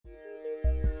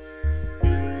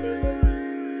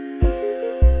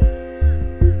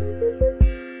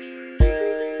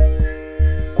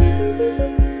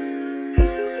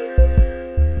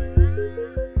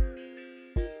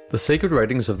sacred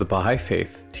writings of the Baha'i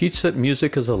Faith teach that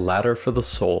music is a ladder for the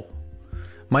soul.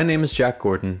 My name is Jack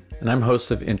Gordon, and I'm host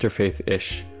of Interfaith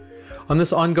Ish. On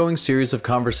this ongoing series of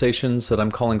conversations that I'm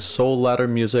calling Soul Ladder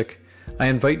Music, I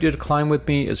invite you to climb with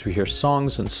me as we hear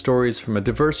songs and stories from a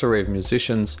diverse array of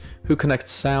musicians who connect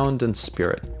sound and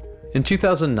spirit. In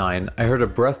 2009, I heard a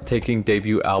breathtaking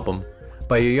debut album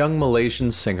by a young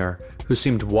Malaysian singer who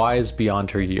seemed wise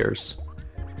beyond her years.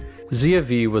 Zia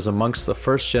V was amongst the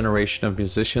first generation of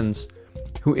musicians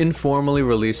who informally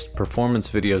released performance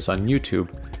videos on YouTube,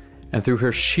 and through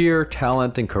her sheer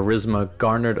talent and charisma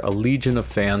garnered a legion of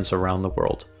fans around the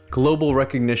world. Global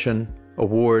recognition,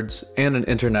 awards, and an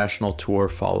international tour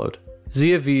followed.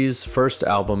 Zia V's first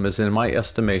album is, in my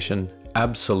estimation,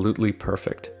 absolutely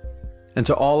perfect. And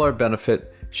to all our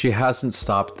benefit, she hasn't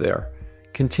stopped there,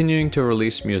 continuing to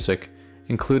release music,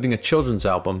 including a children's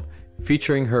album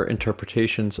featuring her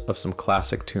interpretations of some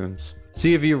classic tunes.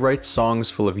 Zia V writes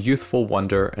songs full of youthful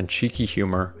wonder and cheeky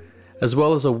humor, as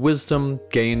well as a wisdom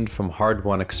gained from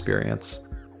hard-won experience.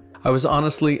 I was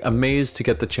honestly amazed to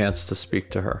get the chance to speak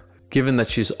to her, given that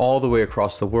she's all the way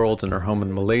across the world in her home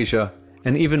in Malaysia,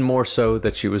 and even more so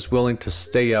that she was willing to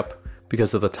stay up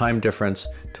because of the time difference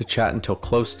to chat until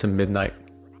close to midnight.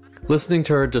 Listening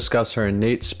to her discuss her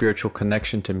innate spiritual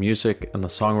connection to music and the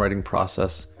songwriting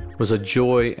process was a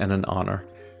joy and an honor.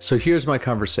 So here's my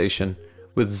conversation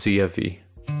with Zia V.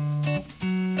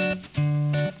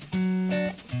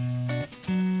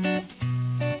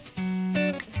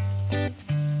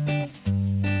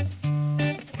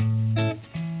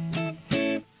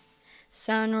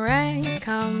 Sunrise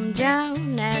come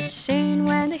down as seen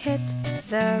when they hit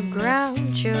the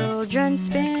ground. Children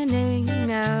spinning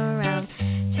around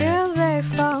till they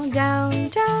fall down,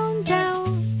 down,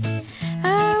 down.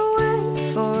 I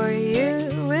wait for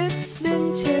you, it's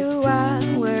been 2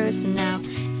 hours now,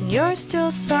 and you're still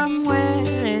somewhere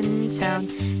in town.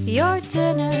 Your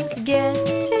dinner's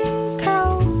getting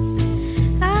cold.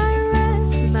 I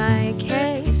rest my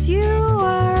case, you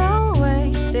are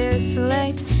always this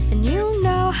late, and you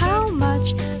know how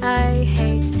much I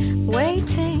hate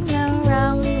waiting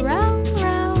around, round,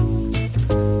 round.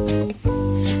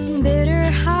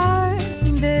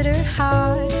 Bitter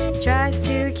heart tries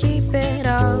to keep it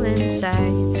all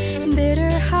inside. Bitter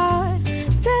heart,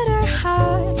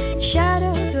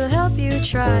 shadows will help you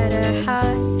try to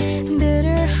hide.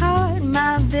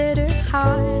 My bitter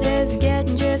heart is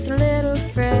getting just a little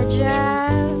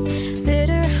fragile.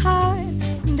 Bitter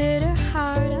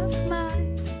heart of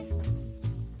mine.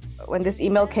 When this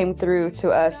email came through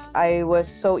to us, I was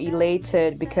so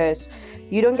elated because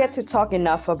you don't get to talk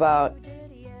enough about,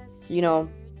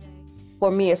 for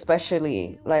me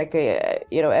especially,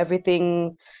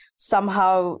 everything,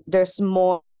 somehow there's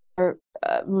more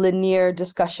linear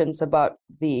discussions about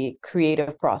the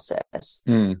creative process.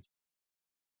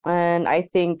 And I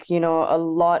think, a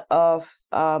lot of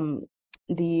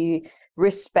the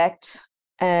respect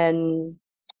and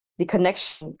the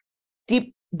connection,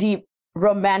 deep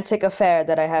romantic affair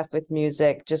that I have with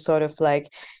music just sort of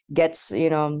gets,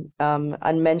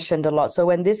 unmentioned a lot. So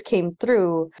when this came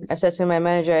through, I said to my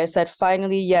manager, I said,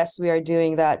 finally, yes, we are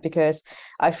doing that because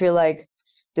I feel like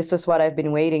this was what I've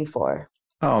been waiting for.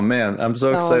 Oh man, I'm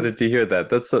so excited to hear that.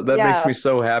 That makes me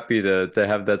so happy to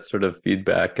have that sort of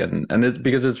feedback, and it's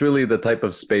because it's really the type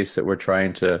of space that we're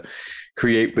trying to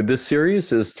create with this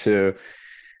series is to,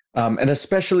 and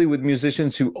especially with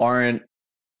musicians who aren't,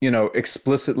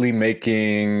 explicitly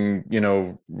making,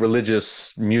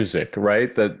 religious music,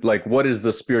 right? That what is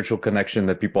the spiritual connection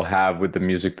that people have with the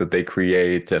music that they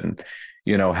create, and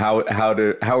how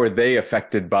are they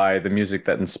affected by the music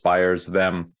that inspires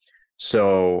them?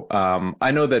 So I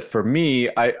know that for me,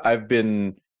 I've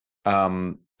been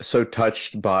so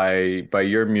touched by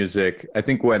your music. I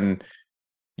think when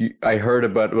I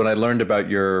learned about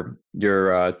your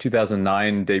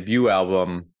 2009 debut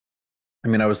album,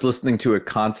 I was listening to it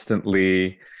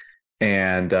constantly,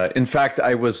 and in fact,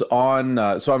 I was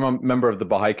on. So I'm a member of the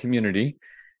Baha'i community,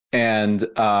 and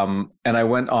I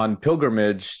went on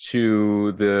pilgrimage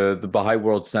to the Baha'i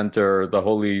World Center, the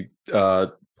holy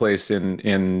place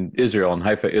in Israel, in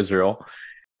Haifa, Israel.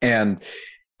 And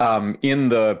in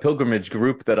the pilgrimage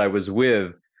group that I was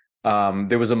with,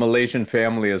 there was a Malaysian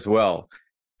family as well.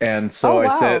 And so I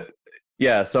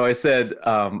said,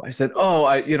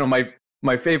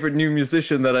 my favorite new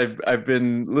musician that I've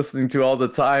been listening to all the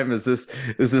time is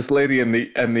this lady, and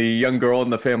the young girl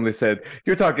in the family said,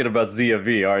 "You're talking about Zia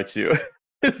V, aren't you?"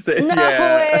 No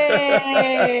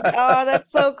way! Oh,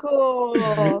 that's so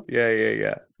cool.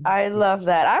 Yeah. I love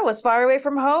that. I was far away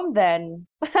from home then.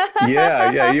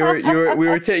 Yeah. You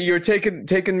were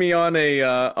taking me on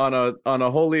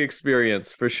a holy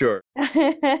experience for sure.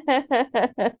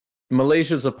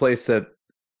 Malaysia is a place that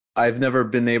I've never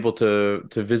been able to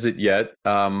visit yet.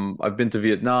 I've been to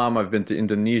Vietnam, I've been to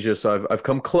Indonesia, so I've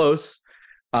come close.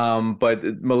 But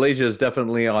Malaysia is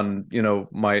definitely on,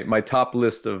 my top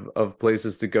list of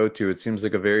places to go to. It seems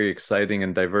like a very exciting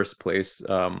and diverse place,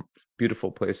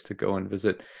 beautiful place to go and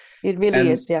visit. It really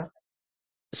is, yeah.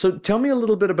 So tell me a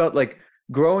little bit about like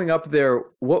growing up there.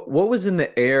 What was in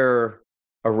the air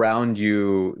around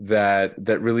you that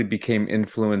really became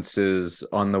influences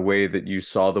on the way that you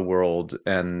saw the world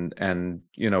and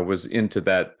was into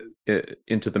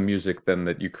the music then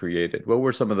that you created? What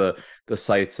were some of the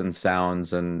sights and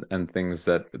sounds and things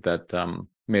that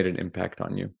made an impact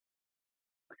on you?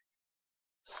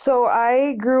 So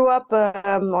I grew up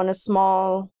on a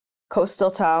small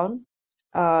coastal town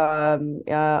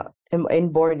in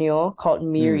Borneo called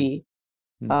Miri.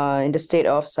 In the state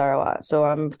of Sarawak. So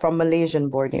I'm from Malaysian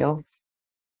Borneo.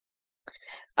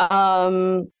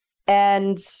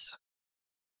 And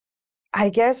I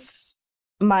guess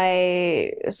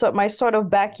my sort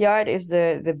of backyard is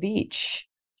the beach,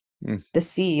 the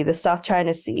sea, the South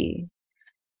China Sea,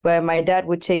 where my dad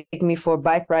would take me for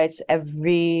bike rides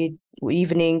every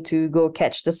evening to go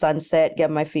catch the sunset, get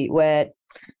my feet wet.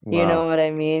 Wow. You know what I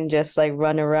mean? Just like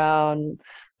run around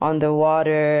on the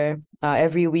water.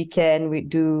 Every weekend we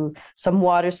do some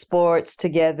water sports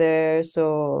together.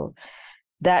 So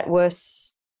that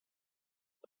was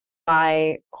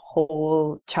my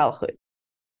whole childhood.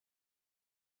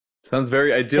 Sounds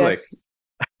very idyllic.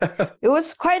 It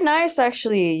was quite nice,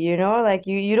 actually. Like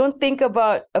you don't think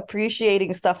about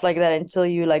appreciating stuff like that until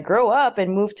you like grow up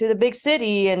and move to the big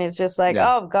city, and it's just like,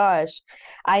 oh gosh,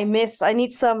 I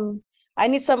need some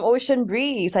ocean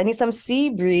breeze. I need some sea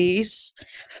breeze.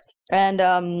 And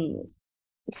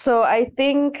so I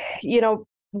think,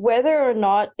 whether or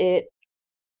not it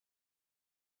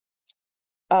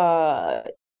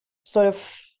sort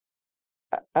of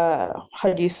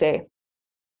how do you say,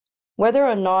 whether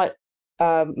or not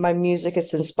my music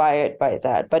is inspired by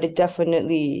that, but it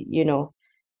definitely,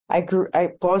 I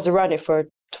was around it for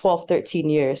 12, 13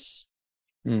 years.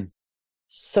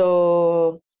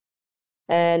 So,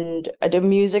 and the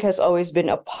music has always been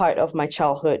a part of my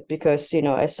childhood because,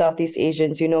 as Southeast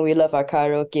Asians, we love our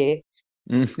karaoke.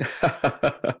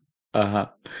 Uh-huh.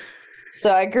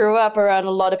 So I grew up around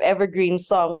a lot of evergreen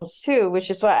songs too, which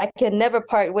is why I can never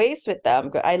part ways with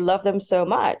them. I love them so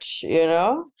much,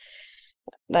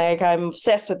 Like I'm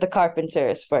obsessed with the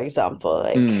Carpenters, for example.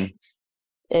 Like,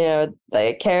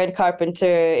 like Karen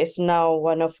Carpenter is now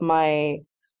one of my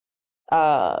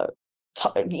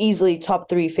easily top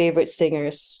 3 favorite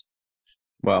singers.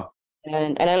 Wow.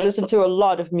 And I listen to a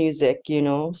lot of music,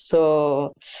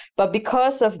 So, but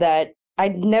because of that, I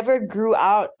never grew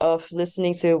out of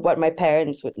listening to what my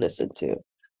parents would listen to.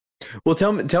 Well,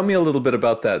 tell me a little bit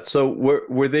about that. So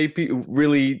were they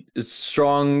really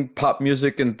strong pop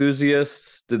music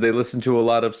enthusiasts? Did they listen to a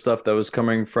lot of stuff that was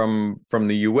coming from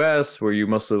the US? Were you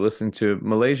mostly listening to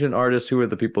Malaysian artists? Who were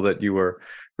the people that you were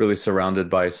really surrounded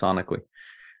by sonically?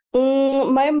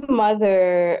 My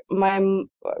mother, we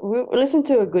listened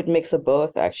to a good mix of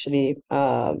both, actually.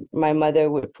 My mother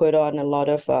would put on a lot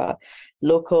of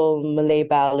local Malay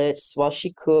ballads while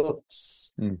she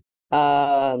cooks.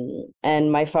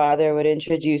 And my father would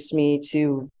introduce me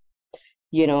to,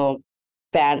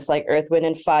 bands like Earth, Wind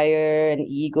and Fire and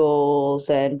Eagles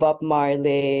and Bob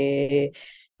Marley.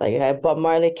 Like I had Bob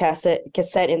Marley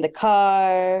cassette in the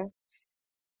car.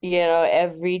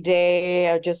 Every day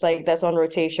I just like that's on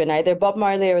rotation, either Bob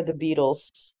Marley or the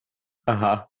Beatles.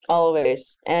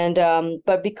 Always. And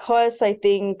but because I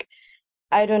think,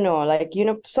 I don't know, like,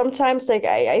 sometimes like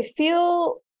I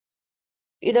feel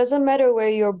it doesn't matter where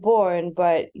you're born,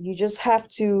 but you just have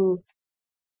to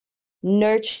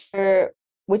nurture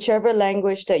whichever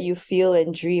language that you feel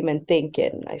and dream and think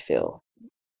in, I feel.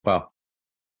 Wow.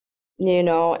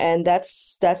 And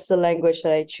that's the language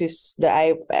that I choose,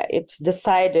 it's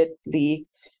decidedly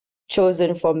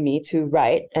chosen for me to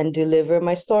write and deliver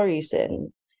my stories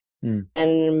in.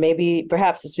 And maybe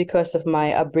perhaps it's because of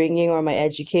my upbringing or my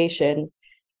education.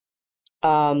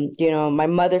 My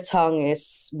mother tongue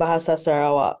is Bahasa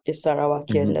Sarawak, is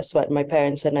Sarawakian. That's what my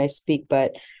parents and I speak.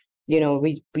 But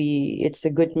we it's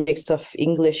a good mix of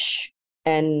English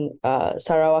and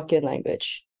Sarawakian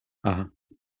language.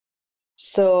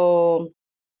 So,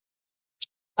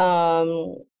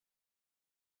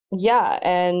 yeah,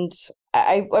 and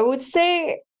I would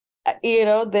say,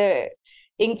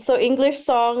 So English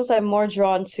songs I'm more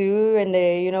drawn to, and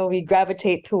they, we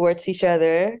gravitate towards each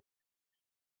other.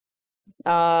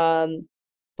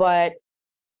 But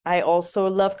I also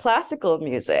love classical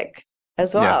music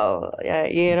as well. Yeah,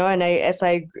 and as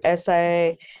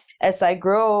I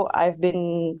grow,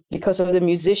 because of the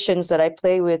musicians that I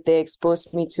play with, they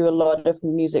exposed me to a lot of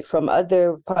music from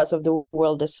other parts of the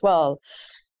world as well.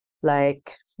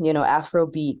 Like, Afro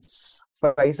beats,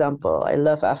 for example. I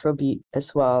love Afrobeat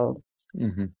as well.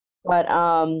 Mm-hmm. But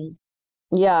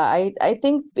yeah, I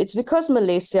think it's because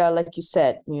Malaysia, like you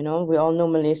said, we all know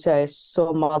Malaysia is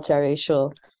so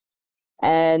multiracial,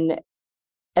 and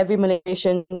every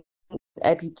Malaysian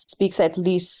speaks at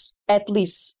least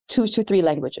 2 to 3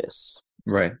 languages.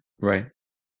 Right. We're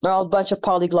all a bunch of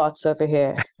polyglots over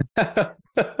here.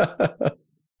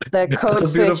 The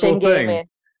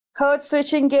code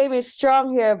switching game is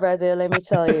strong here, brother. Let me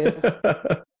tell you.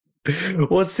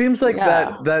 Well, it seems like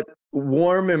that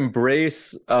warm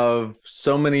embrace of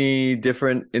so many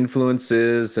different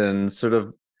influences and sort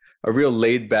of a real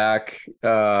laid back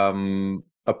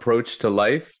approach to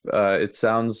life. It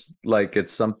sounds like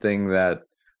it's something that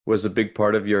was a big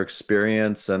part of your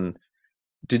experience. And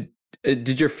did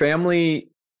your family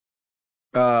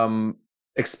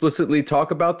explicitly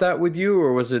talk about that with you,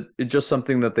 or was it just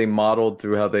something that they modeled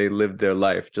through how they lived their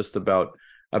life, just about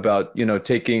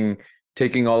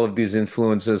taking all of these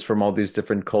influences from all these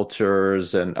different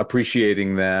cultures and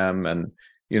appreciating them, and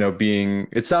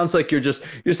it sounds like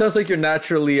you're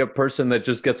naturally a person that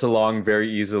just gets along very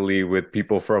easily with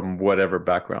people from whatever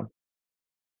background?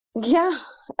 Yeah,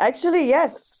 actually,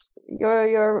 yes,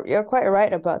 you're quite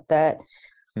right about that.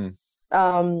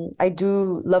 I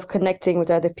do love connecting with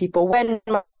other people when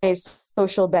my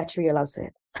social battery allows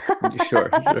it. Sure.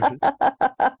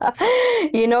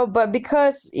 But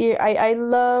because I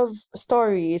love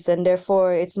stories, and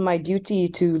therefore it's my duty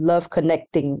to love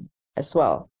connecting as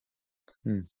well.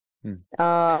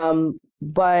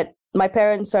 But my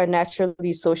parents are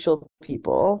naturally social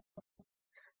people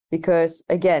because,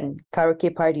 again,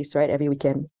 karaoke parties, right, every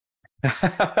weekend.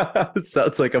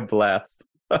 Sounds like a blast.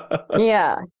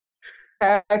 Yeah.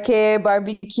 Karaoke,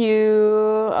 barbecue,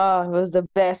 it was the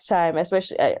best time.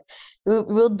 Especially,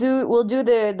 we'll do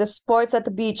the sports at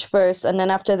the beach first, and then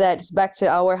after that, it's back to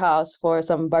our house for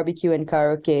some barbecue and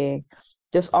karaoke,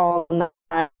 just all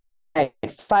night.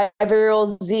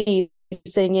 5-year-old Z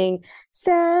singing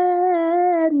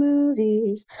 "Sad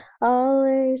movies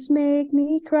always make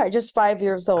me cry." Just 5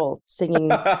 years old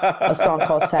singing a song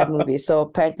called "Sad Movies." So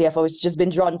apparently, I've always just been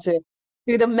drawn to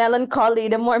the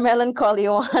more melancholy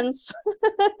ones.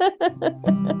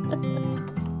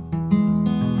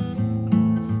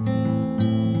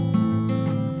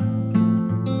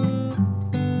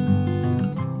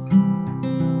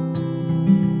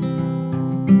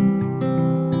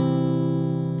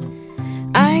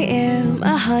 I am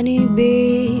a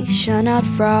honeybee, shun out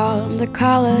from the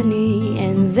colony,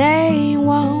 and they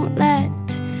won't let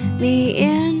me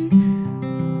in.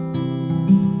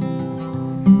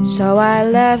 So I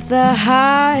left the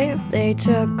hive, they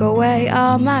took away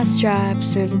all my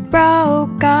stripes and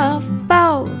broke off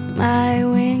both my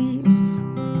wings.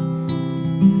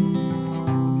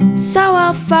 So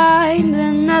I'll find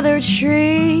another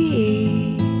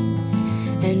tree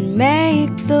and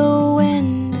make the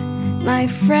wind my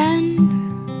friend.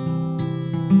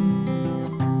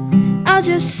 I'll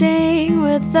just sing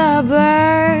with the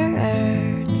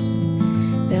birds,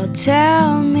 they'll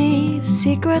tell me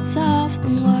secrets of the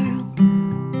world.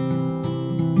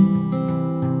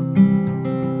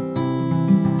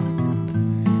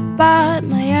 But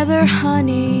my other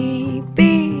honey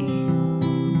bee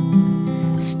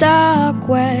stuck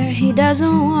where he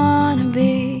doesn't want to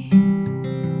be.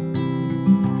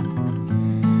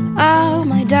 Oh,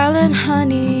 my darling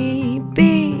honey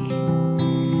bee,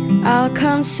 I'll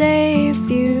come save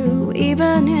you,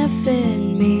 even if it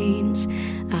means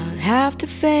I'll have to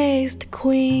face the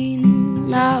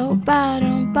queen. Oh,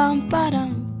 ba-dum, bum,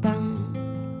 ba-dum.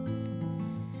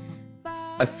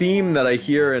 A theme that I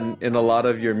hear in a lot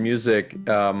of your music,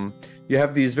 you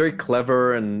have these very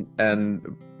clever and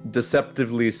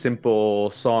deceptively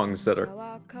simple songs that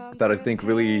I think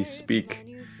really speak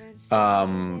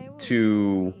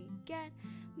to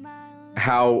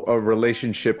how a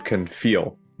relationship can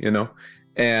feel,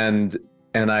 and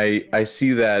I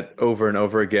see that over and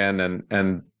over again,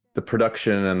 and the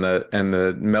production and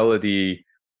the melody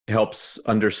helps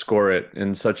underscore it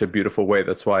in such a beautiful way.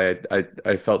 That's why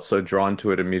I felt so drawn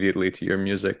to it immediately, to your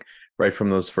music, right from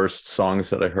those first songs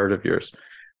that I heard of yours.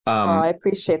 I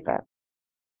appreciate that.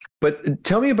 But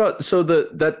tell me about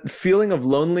that feeling of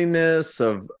loneliness,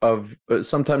 of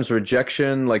sometimes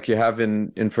rejection, like you have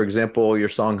in for example your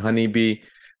song Honeybee.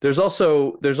 There's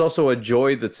also a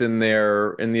joy that's in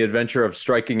there in the adventure of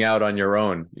striking out on your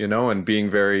own, and being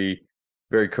very,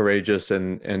 very courageous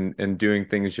and doing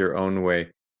things your own way.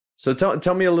 So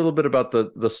tell me a little bit about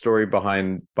the story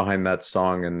behind that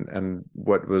song and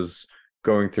what was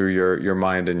going through your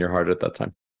mind and your heart at that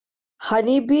time.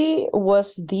 Honeybee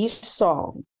was the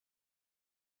song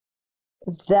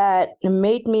that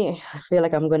made me, I feel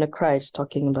like I'm going to cry just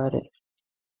talking about it,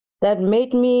 that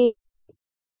made me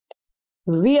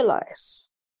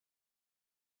realize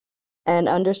and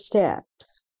understand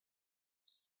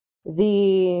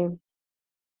the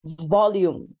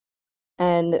volume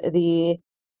and the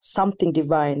something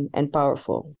divine and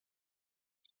powerful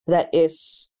that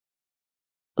is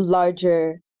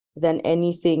larger than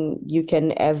anything you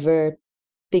can ever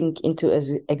think into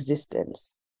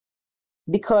existence.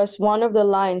 Because one of the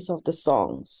lines of the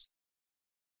songs,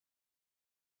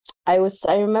 I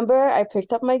remember I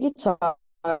picked up my guitar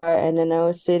and then I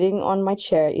was sitting on my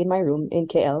chair in my room in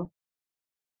KL.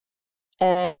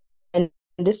 And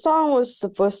the song was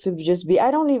supposed to just be,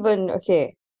 I don't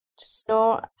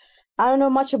know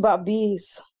much about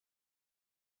bees.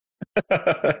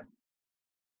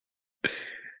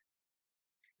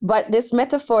 But this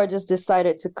metaphor just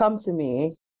decided to come to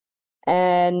me.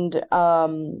 And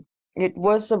it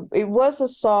was a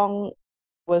song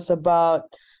was about,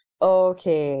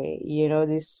 okay,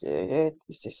 this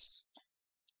is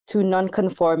two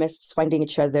nonconformists finding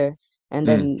each other, and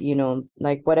then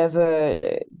like whatever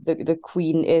the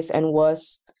queen is and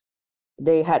was,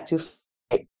 they had to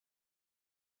fight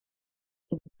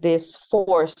this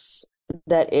force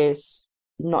that is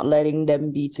not letting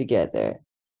them be together.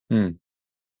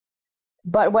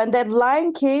 But when that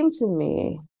line came to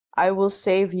me, I will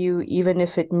save you even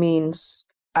if it means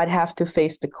I'd have to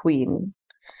face the queen.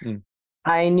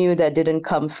 I knew that didn't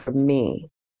come from me,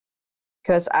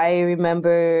 because I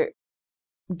remember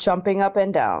jumping up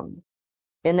and down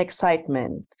in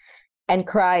excitement and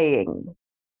crying.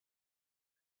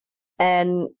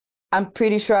 And I'm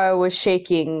pretty sure I was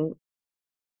shaking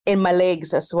in my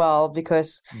legs as well,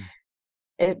 because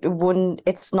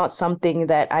it's not something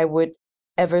that I would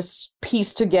ever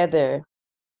piece together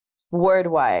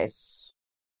word-wise.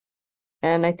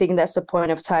 And I think that's the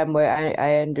point of time where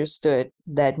I understood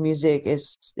that music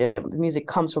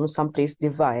comes from someplace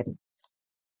divine.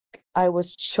 I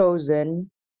was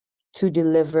chosen to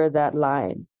deliver that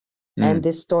line and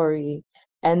this story.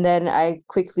 And then I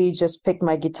quickly just picked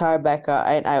my guitar back up.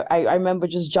 And I remember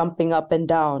just jumping up and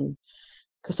down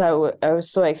because I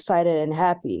was so excited and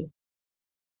happy.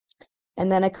 And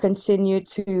then I proceeded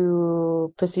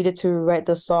to write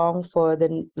the song for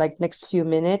the next few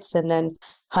minutes. And then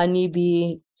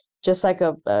Honeybee, just like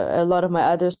a lot of my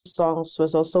other songs,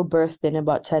 was also birthed in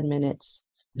about 10 minutes.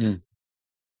 And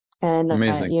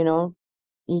amazing.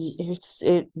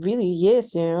 It really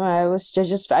is. I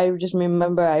just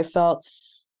remember I felt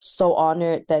so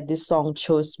honored that this song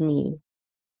chose me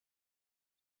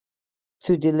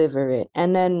to deliver it.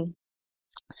 And then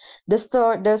the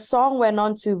song went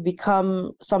on to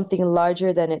become something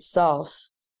larger than itself.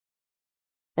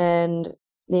 And,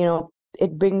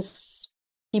 it brings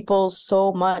people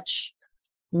so much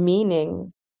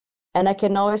meaning. And I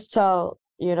can always tell,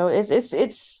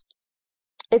 it's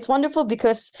wonderful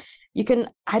because you can,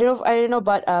 I don't know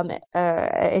about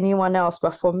anyone else,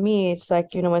 but for me, it's like,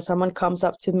 when someone comes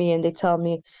up to me and they tell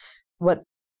me what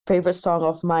favorite song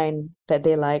of mine that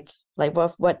they like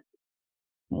what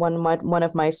one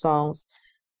of my songs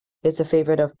is a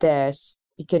favorite of theirs,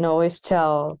 you can always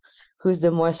tell who's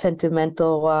the more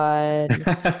sentimental one,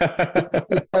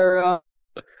 who's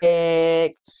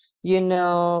erotic,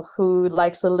 who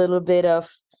likes a little bit of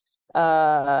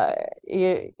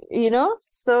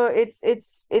so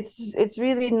it's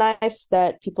really nice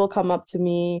that people come up to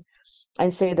me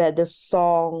and say that the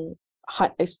song,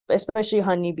 especially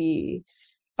Honeybee,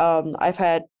 I've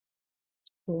had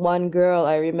one girl,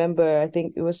 I remember, I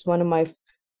think it was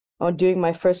during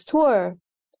my first tour,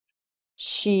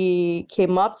 she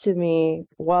came up to me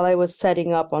while I was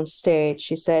setting up on stage.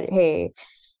 She said, "Hey,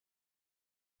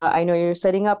 I know you're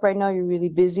setting up right now. You're really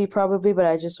busy probably, but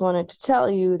I just wanted to tell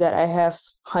you that I have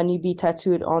Honeybee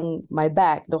tattooed on my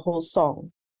back, the whole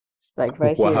song, like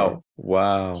right here."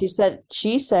 Wow. She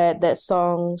said that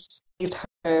song saved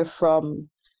her from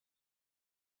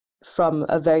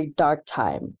a very dark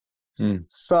time,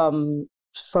 from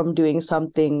doing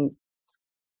something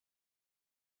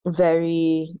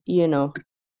very,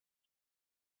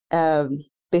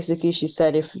 basically she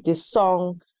said, if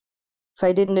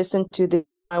I didn't listen to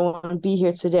I won't be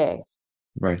here today.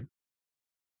 Right.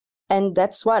 And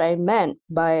that's what I meant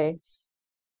by,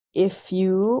 if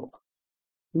you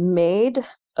made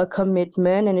a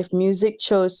commitment and if music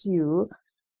chose you,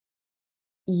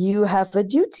 you have a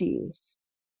duty.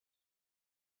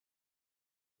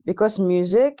 Because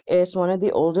music is one of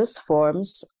the oldest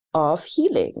forms of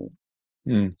healing.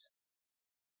 Mm.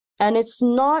 And it's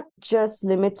not just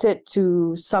limited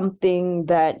to something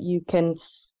that you can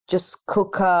just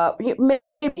cook up,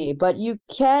 maybe, but you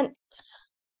can't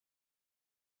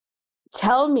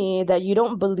tell me that you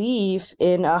don't believe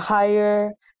in a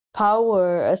higher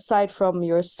power aside from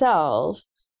yourself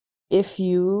if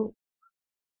you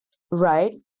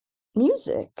write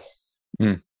music.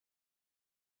 Mm.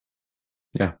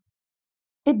 Yeah.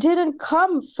 It didn't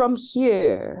come from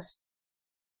here.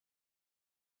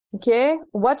 Okay?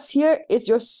 What's here is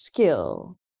your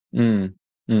skill. Mm.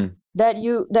 Mm.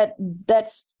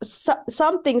 That's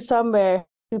something somewhere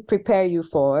to prepare you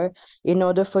for in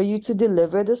order for you to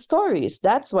deliver the stories.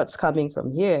 That's what's coming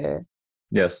from here.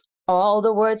 Yes. All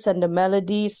the words and the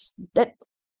melodies, that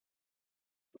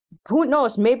who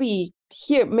knows, maybe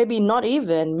here, maybe not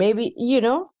even, maybe,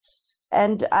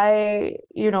 and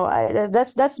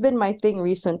that's been my thing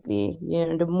recently.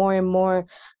 The more and more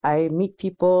I meet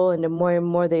people, and the more and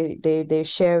more they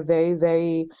share very,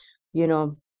 very,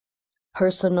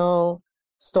 personal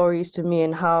stories to me,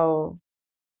 and how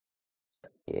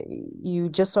you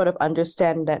just sort of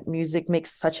understand that music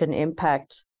makes such an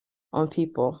impact on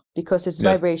people, because it's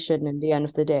vibration in the end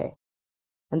of the day.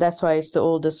 And that's why it's the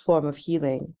oldest form of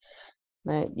healing.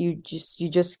 You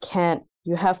just can't,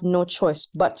 you have no choice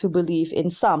but to believe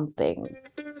in something.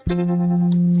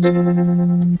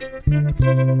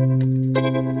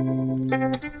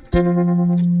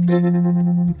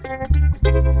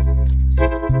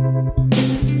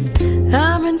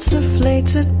 I'm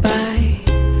insufflated by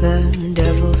the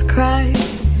devil's cry.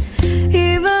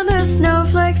 Even the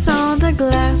snowflakes on the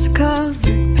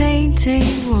glass-covered painting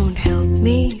won't help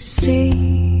me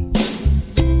see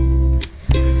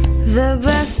the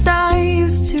best I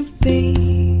used to be.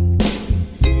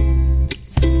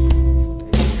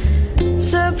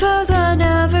 Suppose I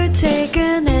never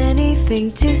taken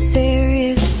anything too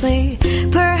seriously.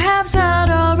 Perhaps I'd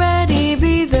already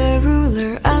be the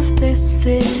ruler of this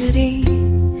city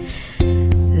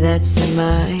that's in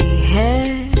my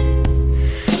head.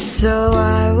 So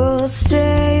I will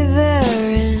stay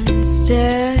there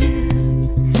instead.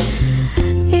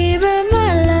 Even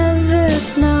my love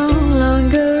is no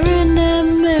longer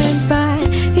enamored by.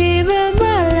 Even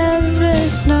my love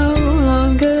is no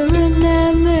longer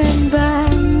enamored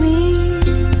by me.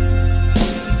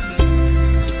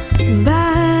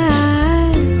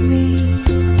 By me.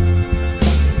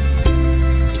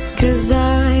 'Cause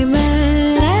I'm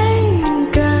an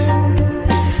anchor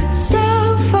so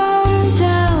far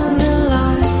down the line.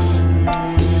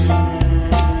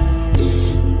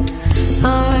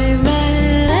 I'm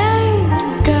an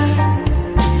anchor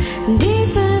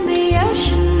deep in the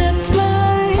ocean, that's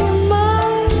my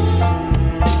mind.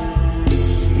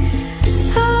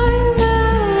 I'm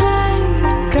an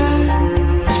anchor,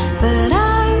 but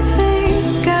I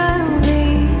think I'll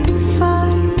be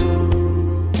fine.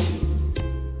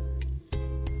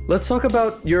 Let's talk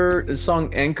about your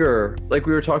song Anchor. Like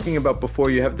we were talking about before,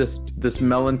 you have this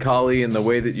melancholy in the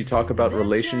way that you talk about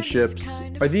relationships.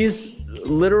 Are these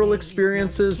literal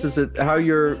experiences? Is it how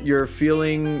you're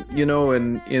feeling,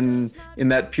 in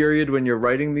that period when you're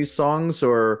writing these songs,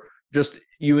 or just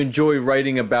you enjoy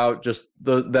writing about just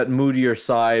that moodier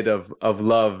side of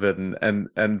love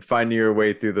and finding your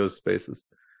way through those spaces?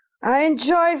 I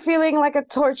enjoy feeling like a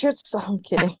tortured soul. I'm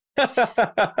kidding.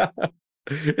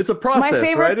 It's a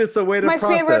process, right? It's a way to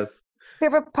process.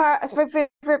 My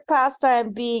favorite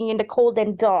pastime being in the cold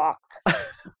and dark.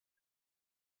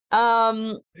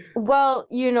 Well,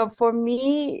 for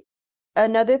me,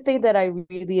 another thing that I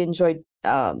really enjoyed,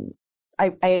 I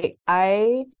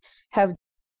have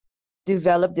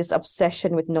developed this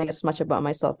obsession with knowing as much about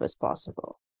myself as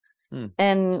possible.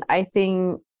 And I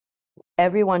think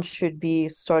everyone should be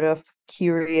sort of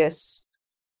curious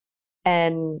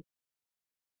and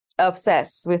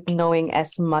obsessed with knowing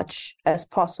as much as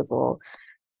possible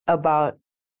about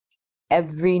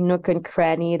every nook and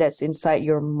cranny that's inside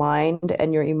your mind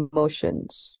and your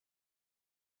emotions.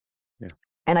 Yeah.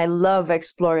 And I love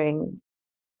exploring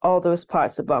all those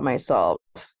parts about myself.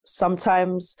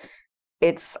 Sometimes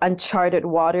it's uncharted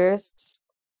waters.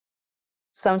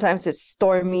 Sometimes it's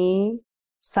stormy.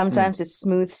 Sometimes it's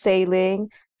smooth sailing.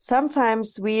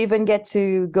 Sometimes we even get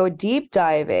to go deep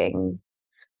diving.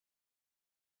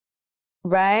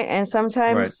 Right? And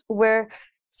sometimes we're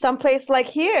someplace like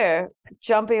here,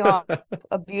 jumping off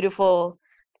a beautiful,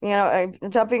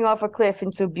 jumping off a cliff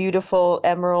into beautiful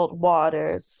emerald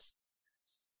waters.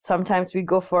 Sometimes we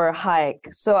go for a hike.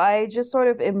 So I just sort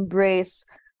of embrace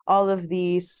all of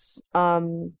these,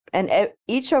 and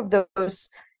each of those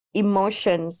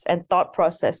emotions and thought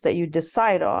process that you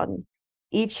decide on,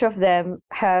 each of them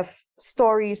have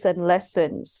stories and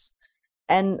lessons.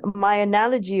 And my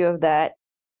analogy of that,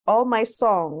 all my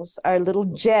songs are little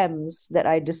gems that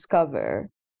I discover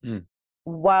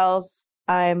whilst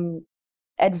I'm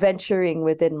adventuring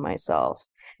within myself.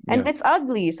 And it's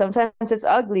ugly. Sometimes it's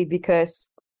ugly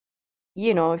because,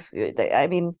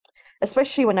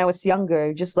 especially when I was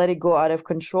younger, just let it go out of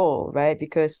control, right?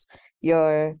 Because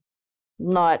you're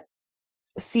not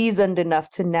seasoned enough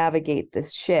to navigate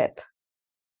this ship.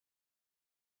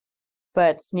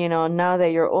 But, now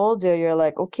that you're older, you're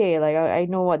like, okay, like I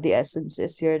know what the essence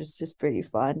is here. This is pretty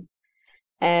fun.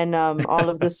 And all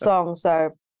of the songs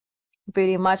are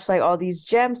pretty much like all these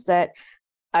gems that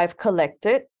I've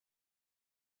collected.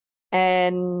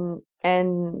 And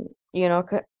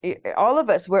all of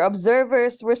us, we're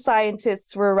observers, we're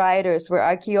scientists, we're writers, we're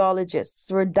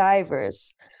archaeologists, we're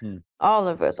divers, all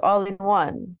of us, all in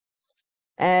one.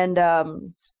 And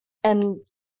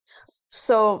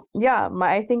so,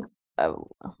 I think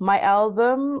my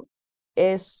album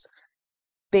is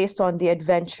based on the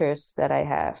adventures that I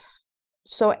have.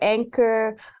 So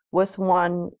Anchor was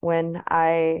one when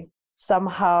I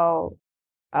somehow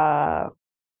sort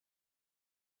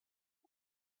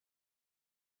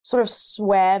of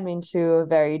swam into a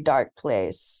very dark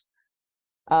place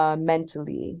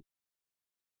mentally.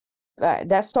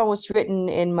 That song was written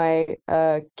in my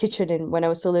kitchen when I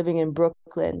was still living in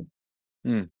Brooklyn.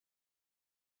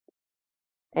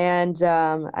 And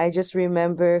I just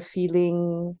remember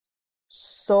feeling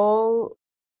so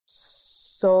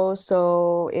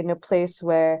in a place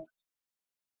where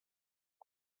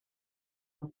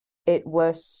it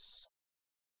was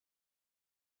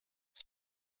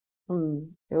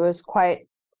quite,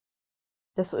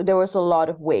 there was a lot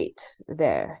of weight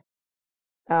there.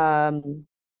 Even,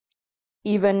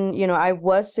 I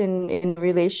was in a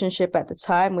relationship at the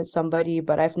time with somebody,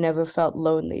 but I've never felt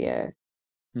lonelier.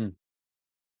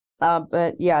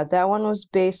 But yeah, that one was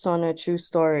based on a true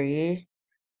story.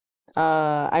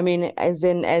 As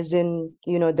in,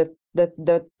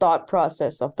 the thought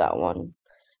process of that one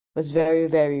was very,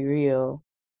 very real.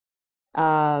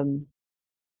 But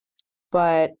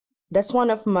that's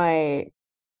one of my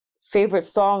favorite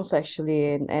songs,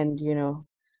 actually. And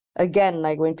again,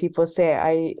 like when people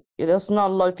say, there's not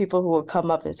a lot of people who will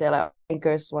come up and say, like,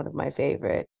 Anchor is one of my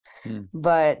favorites.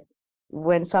 But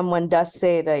when someone does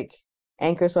say, like,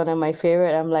 Anchor's one of my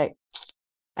favorite, I'm like,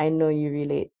 I know you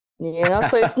relate,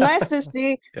 so it's nice to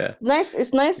see.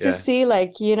 It's nice to see,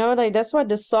 like, like that's what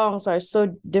the songs are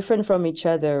so different from each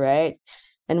other, right?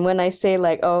 And when I say,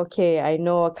 like, okay, I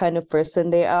know what kind of person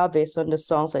they are based on the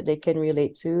songs that they can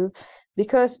relate to,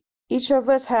 because each of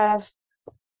us have,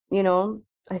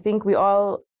 I think we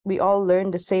all learn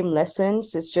the same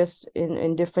lessons. It's just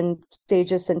in different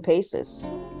stages and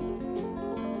paces.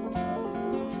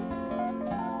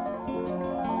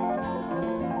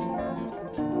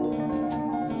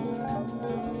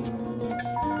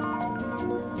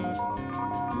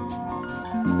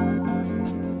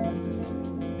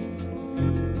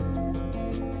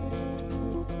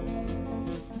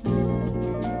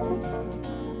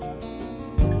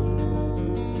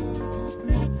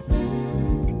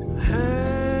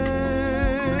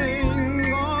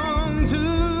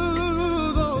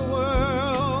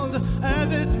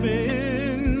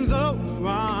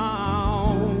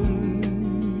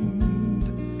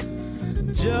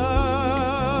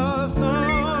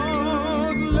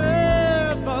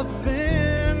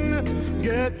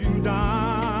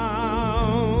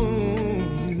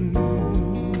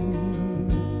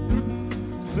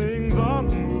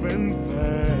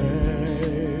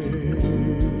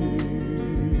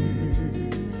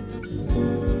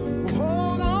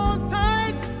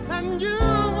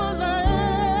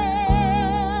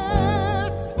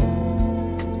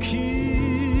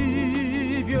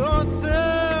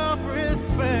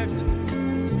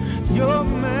 Your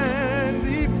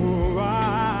manly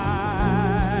pride.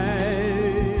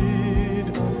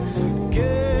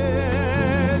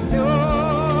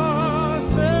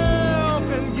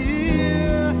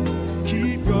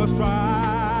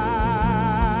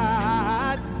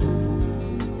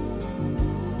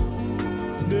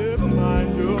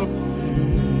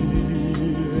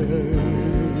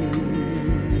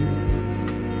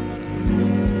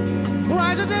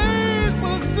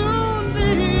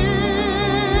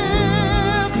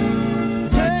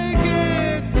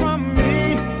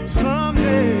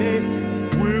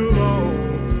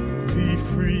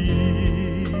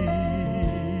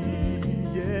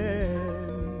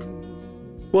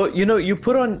 Well, you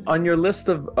put on your list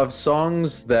of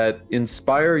songs that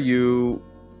inspire you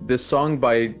this song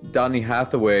by Donny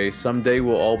Hathaway, "Someday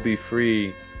We'll All Be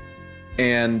Free."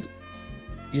 And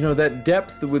that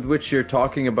depth with which you're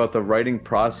talking about the writing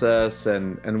process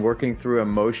and working through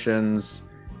emotions.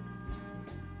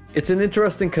 It's an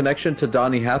interesting connection to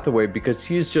Donny Hathaway because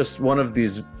he's just one of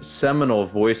these seminal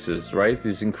voices, right?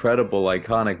 These incredible,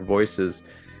 iconic voices.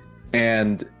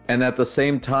 And at the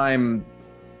same time,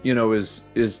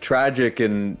 is tragic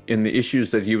in the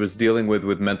issues that he was dealing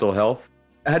with mental health.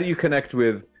 How do you connect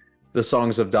with the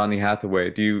songs of Donny Hathaway?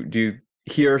 Do you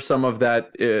hear some of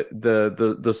that,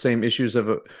 the same issues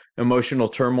of emotional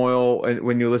turmoil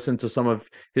when you listen to some of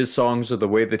his songs or the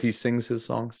way that he sings his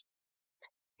songs?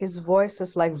 His voice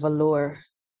is like velour.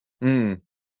 Mm.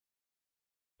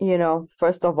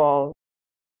 First of all.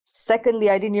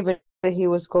 Secondly, I didn't even know that he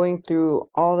was going through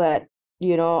all that,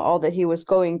 all that he was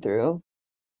going through.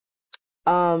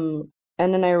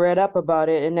 And then I read up about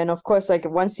it. And then, of course,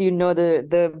 once you know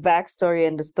the backstory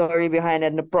and the story behind it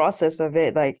and the process of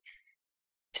it,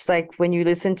 just when you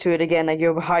listen to it again,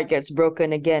 your heart gets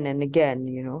broken again and again,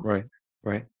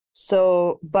 Right.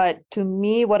 So, but to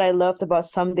me, what I loved about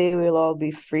 "Someday We'll All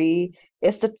Be Free"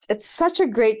 is it's such a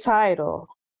great title.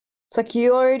 It's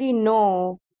you already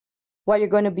know what you're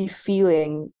going to be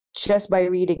feeling just by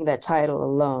reading that title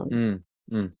alone.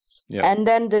 Yeah. And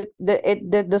then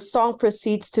the song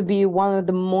proceeds to be one of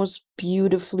the most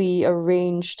beautifully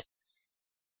arranged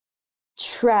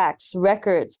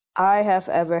records I have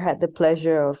ever had the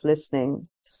pleasure of listening.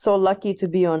 So lucky to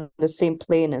be on the same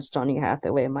plane as Donny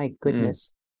Hathaway. My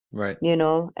goodness. Right.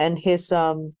 And his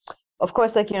of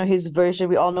course, his version,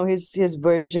 we all know his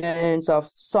versions of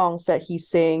songs that he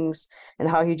sings and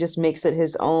how he just makes it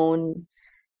his own.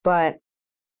 But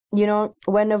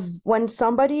when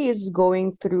somebody is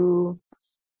going through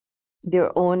their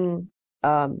own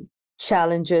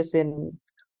challenges in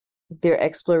their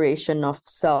exploration of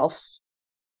self,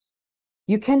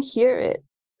 you can hear it.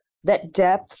 That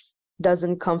depth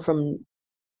doesn't come from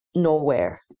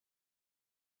nowhere.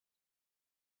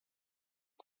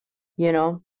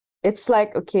 It's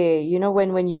okay,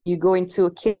 when you go into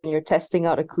a kit and you're testing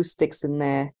out acoustics in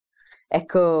there,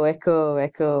 echo, echo,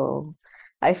 echo.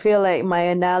 I feel like my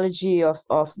analogy of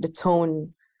the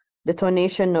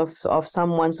tonation of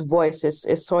someone's voice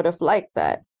is sort of like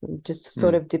that. It just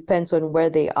sort of depends on where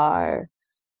they are,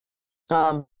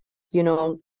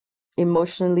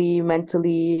 emotionally,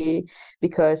 mentally,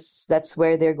 because that's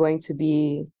where they're going to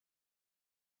be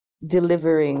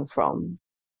delivering from.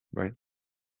 Right.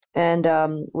 And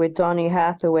with Donny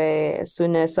Hathaway, as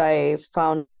soon as I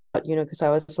found out, because I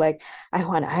was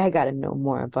I gotta know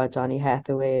more about Donny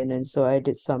Hathaway, and then so I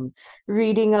did some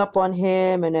reading up on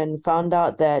him, and then found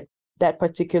out that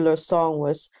particular song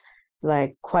was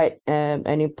quite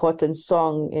an important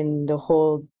song in the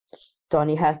whole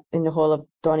of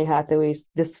Donny Hathaway's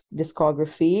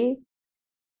discography.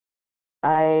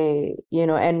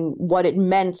 And what it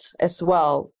meant as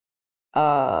well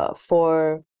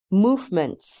for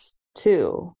movements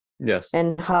too. Yes.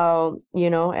 And how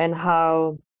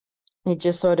it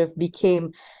just sort of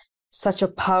became such a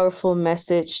powerful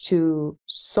message to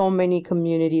so many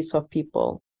communities of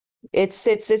people. It's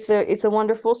a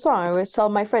wonderful song. I always tell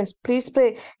my friends, please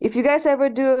play. If you guys ever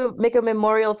do make a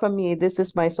memorial from me, this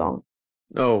is my song.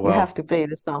 Oh wow. You have to play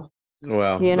this song.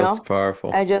 Wow, that's powerful.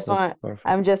 I just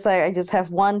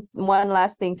have one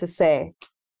last thing to say.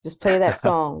 Just play that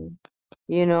song.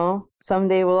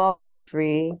 Someday we'll all be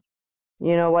free.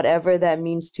 Whatever that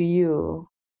means to you.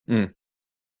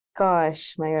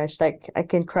 Gosh, my gosh, I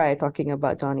can cry talking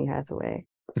about Donny Hathaway.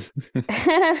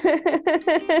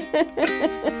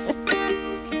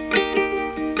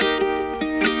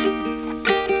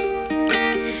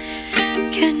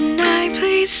 Can I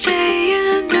please stay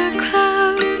in the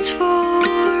clouds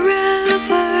forever?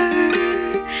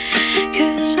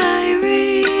 'Cause I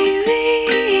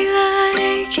really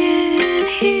like it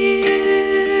here.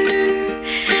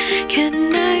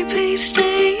 Can I please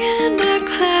stay in the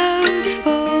clouds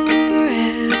forever?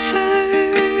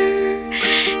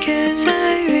 'Cause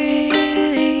I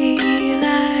really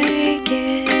like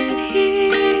it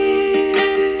here.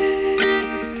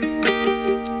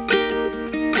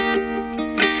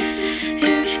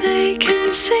 If they can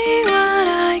see what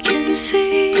I can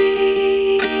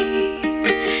see,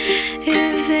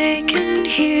 if they can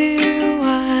hear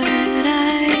what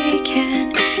I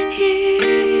can hear,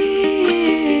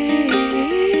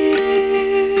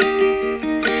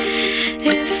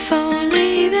 if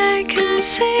only they can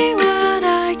see what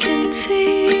I can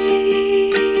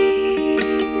see,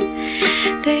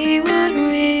 they would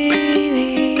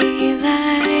really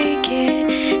like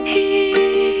it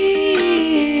here.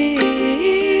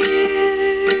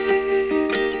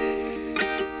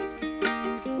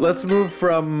 let's move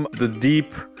from the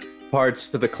deep parts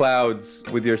to the clouds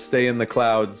with your Stay in the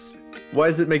Clouds. Why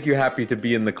does it make you happy to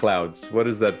be in the clouds? What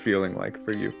is that feeling like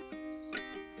for you?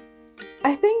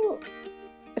 I think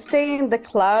Stay in the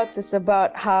Clouds is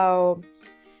about how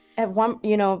at one,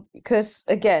 because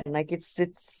again, like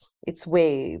it's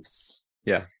waves.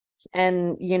 Yeah.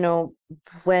 And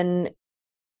when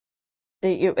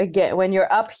when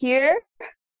you're up here,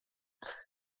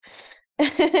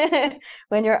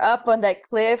 when you're up on that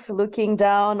cliff looking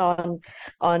down on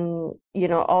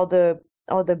all the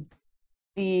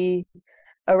be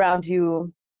around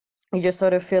you, you just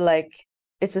sort of feel like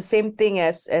it's the same thing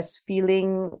as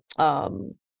feeling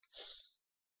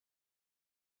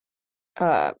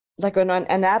like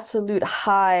an absolute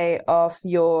high of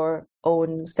your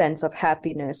own sense of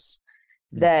happiness,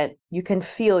 that you can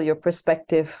feel your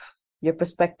perspectives, your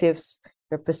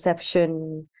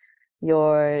perception,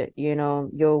 your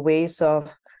ways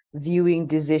of viewing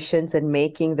decisions and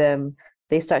making them,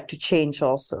 they start to change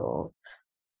also.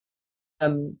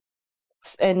 And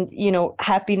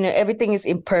happiness, everything is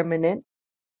impermanent.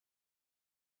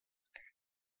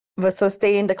 But so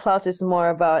Stay in the Clouds is more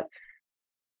about,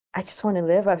 I just want to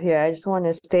live up here. I just want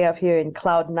to stay up here in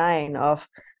cloud 9 of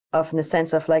in the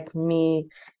sense of like me,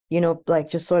 like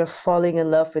just sort of falling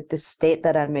in love with this state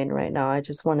that I'm in right now. I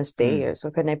just want to stay here. So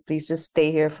can I please just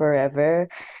stay here forever?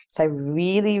 Because I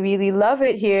really, really love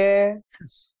it here.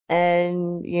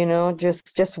 And,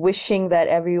 just wishing that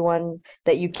everyone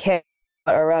that you care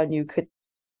about around you could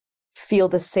feel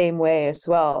the same way as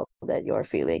well that you're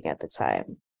feeling at the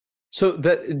time. So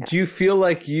do you feel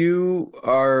like you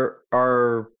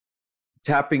are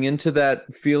tapping into that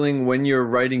feeling when you're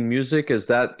writing music? Is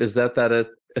that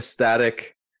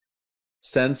ecstatic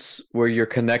sense where you're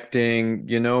connecting,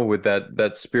 with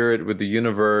that spirit, with the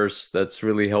universe, that's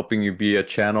really helping you be a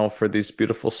channel for these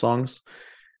beautiful songs?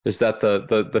 Is that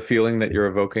the feeling that you're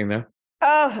evoking there?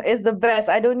 Oh, it's the best.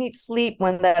 I don't need sleep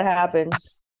when that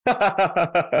happens.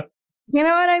 You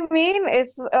know what I mean?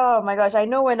 It's, oh my gosh, I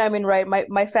know when I'm in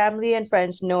my family and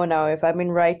friends know now if I'm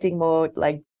in writing mode,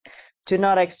 like, do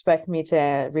not expect me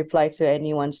to reply to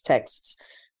anyone's texts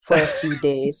for a few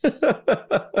days.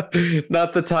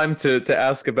 Not the time to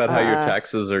ask about how your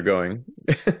taxes are going.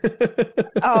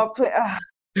 I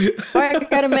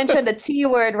gotta mention the T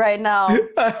word right now.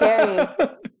 Scary.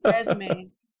 Scares me.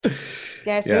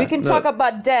 Scares me. We can talk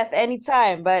about death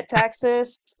anytime, but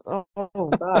taxes, oh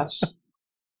gosh.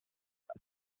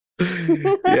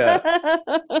 Yeah,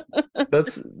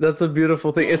 that's a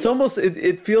beautiful thing. It's almost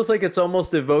it feels like it's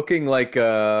almost evoking like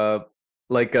a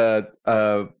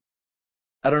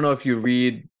I don't know if you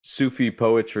read Sufi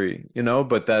poetry,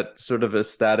 but that sort of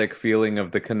ecstatic feeling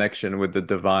of the connection with the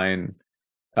divine,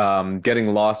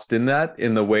 getting lost in that,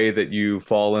 in the way that you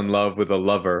fall in love with a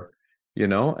lover,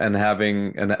 and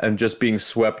having and just being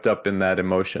swept up in that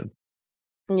emotion.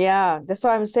 Yeah, that's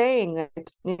what I'm saying.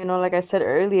 Like I said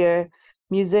earlier,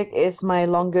 music is my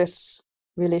longest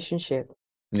relationship.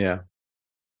 Yeah.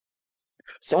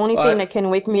 It's the only thing that can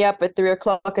wake me up at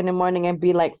 3:00 in the morning and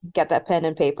be like, get that pen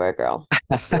and paper, girl.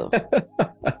 Let's go.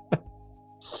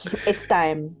 It's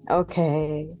time.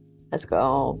 Okay, let's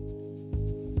go.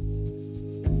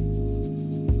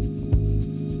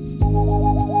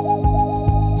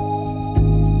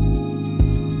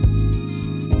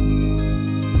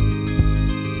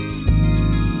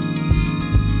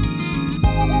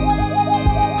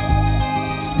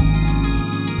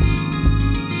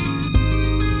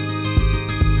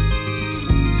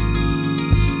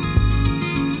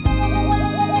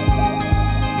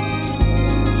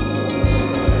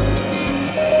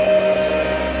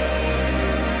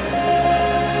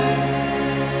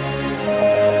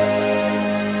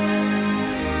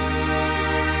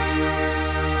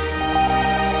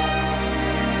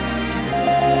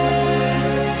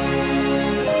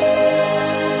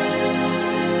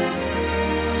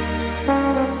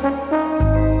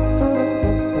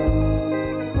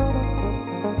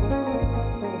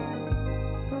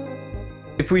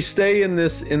 If we stay in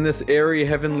this airy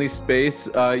heavenly space,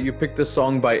 you picked this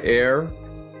song by Air,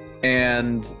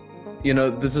 and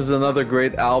this is another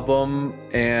great album,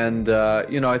 and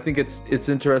I think it's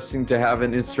interesting to have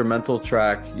an instrumental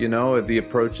track. The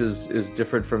approach is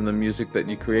different from the music that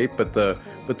you create, but the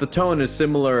tone is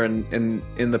similar in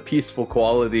the peaceful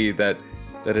quality that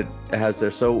it has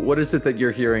there. So what is it that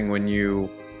you're hearing when you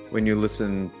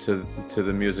listen to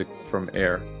the music from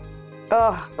Air?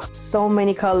 Oh, so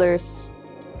many colors.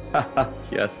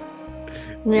 Yes.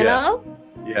 You know?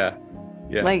 Yeah.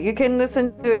 Like you can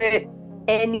listen to it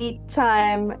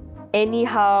anytime,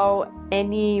 anyhow,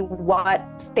 any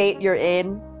what state you're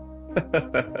in.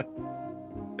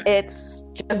 It's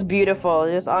just beautiful.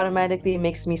 It just automatically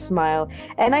makes me smile.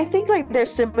 And I think like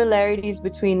there's similarities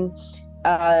between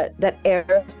that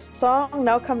Air song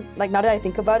now that I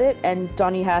think about it, and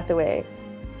Donny Hathaway.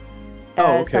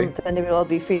 Okay. Something that will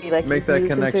be free. Like Make if you that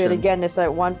listen connection. to it again, it's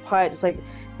like one part. It's like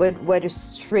where the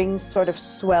strings sort of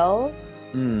swell.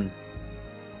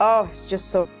 Oh, it's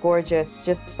just so gorgeous.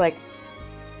 Just like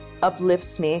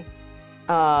uplifts me.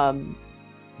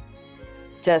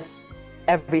 Just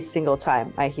every single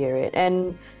time I hear it.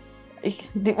 And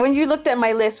when you looked at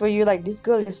my list, were you like, this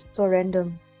girl is so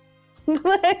random?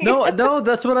 No,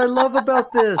 that's what I love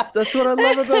about this. That's what I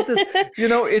love about this. You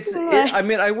know, I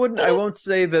mean, I won't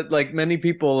say that like many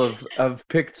people have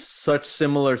picked such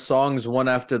similar songs one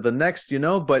after the next, you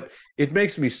know, but it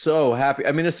makes me so happy.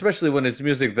 I mean, especially when it's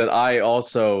music that I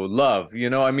also love,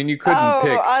 you know. I mean, you couldn't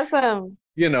pick awesome.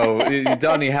 You know,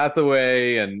 Donny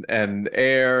Hathaway and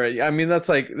Air. I mean,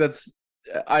 I've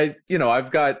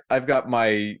got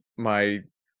my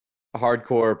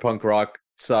hardcore punk rock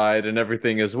side and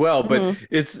everything as well, but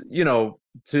it's, you know,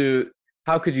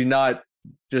 how could you not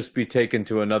just be taken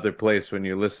to another place when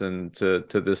you listen to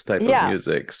this type of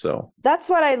music? So that's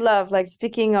what I love. Like,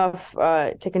 speaking of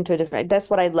taken to a different, that's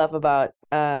what I love about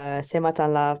Ce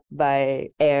Matin là by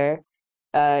Air,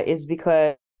 is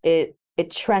because it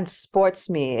transports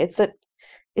me. It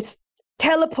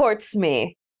teleports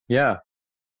me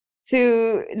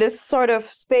to this sort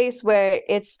of space where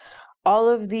it's all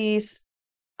of these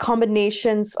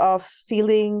combinations of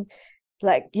feeling,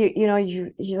 like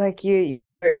your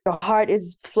heart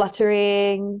is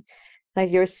fluttering,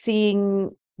 like you're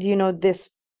seeing,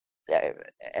 this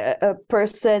a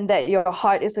person that your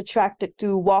heart is attracted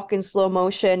to walk in slow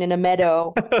motion in a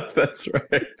meadow. That's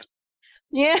right.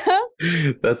 Yeah,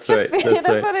 that's right.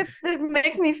 That's what it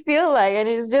makes me feel like, and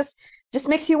it's just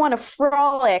makes you want to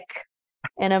frolic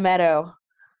in a meadow.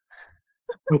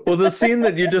 Well, the scene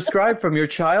that you described from your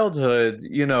childhood,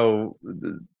 you know,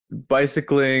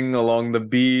 bicycling along the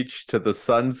beach to the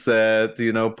sunset,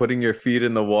 you know, putting your feet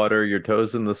in the water, your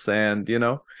toes in the sand, you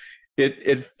know,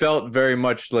 it felt very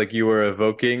much like you were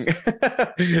evoking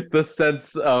the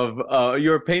sense of you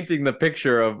were painting the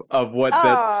picture of what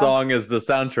that song is the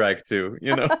soundtrack to,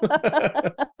 you know.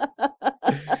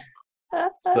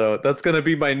 So that's going to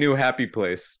be my new happy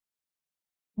place.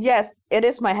 Yes, it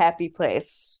is my happy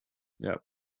place. Yep.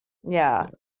 Yeah.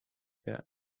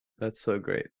 That's so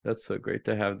great. That's so great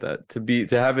to have that, to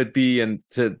have it be, and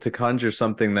to conjure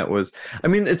something that was, I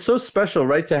mean, it's so special,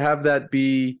 right? To have that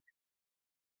be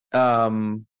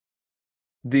the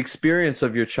experience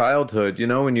of your childhood, you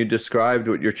know, when you described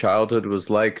what your childhood was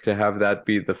like, to have that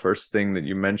be the first thing that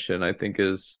you mention, I think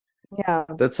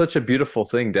that's such a beautiful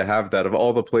thing, to have that of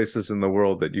all the places in the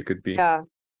world that you could be. Yeah.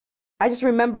 I just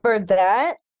remember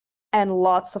that and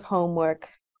lots of homework.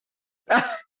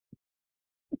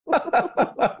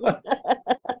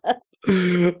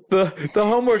 the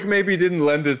homework maybe didn't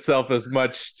lend itself as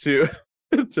much to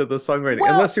the songwriting,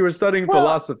 unless you were studying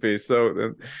philosophy.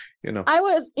 So, you know, I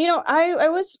was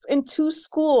in 2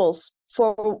 schools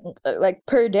for like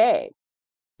per day.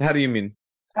 How do you mean?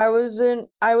 I was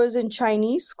in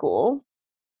Chinese school.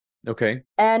 Okay.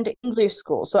 And English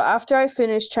school. So after I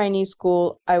finished Chinese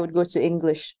school, I would go to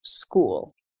English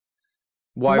school.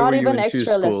 Why Not were you even in extra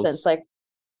 2 schools? lessons, like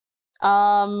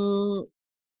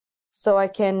so I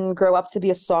can grow up to be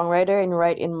a songwriter and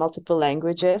write in multiple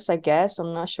languages, I guess.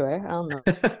 I'm not sure. I don't know.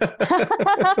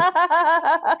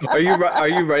 Are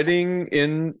you writing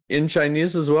in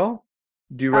Chinese as well?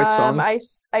 Do you write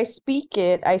songs? I speak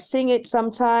it. I sing it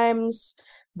sometimes,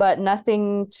 but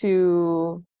nothing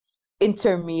too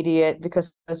intermediate,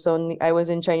 because I was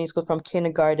in Chinese school from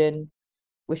kindergarten,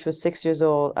 which was 6 years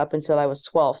old, up until I was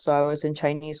 12. So I was in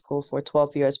Chinese school for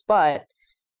 12 years. But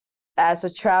as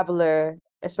a traveler,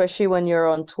 especially when you're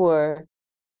on tour,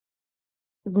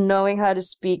 knowing how to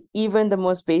speak even the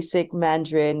most basic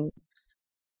Mandarin,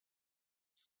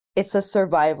 it's a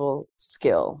survival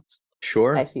skill.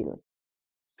 Sure. I feel.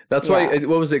 That's why,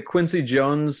 what was it? Quincy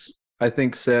Jones, I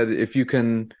think, said if you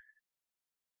can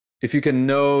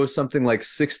know something like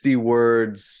 60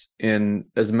 words in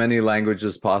as many languages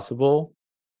as possible,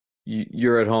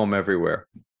 you're at home everywhere.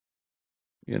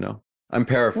 You know, I'm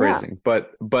paraphrasing,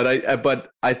 but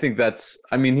I think that's,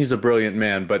 I mean, he's a brilliant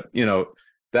man, but you know,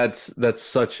 that's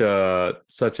such a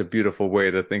beautiful way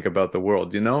to think about the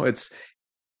world. You know, it's,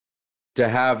 to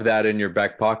have that in your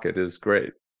back pocket is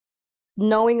great.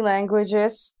 Knowing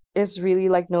languages is really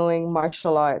like knowing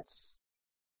martial arts.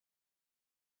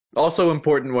 Also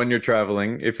important when you're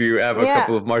traveling, if you have a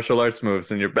couple of martial arts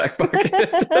moves in your back pocket.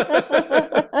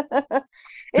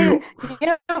 It,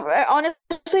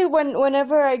 honestly,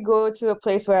 whenever I go to a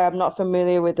place where I'm not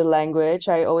familiar with the language,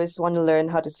 I always want to learn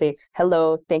how to say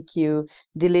hello, thank you,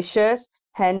 delicious,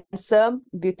 handsome,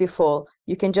 beautiful.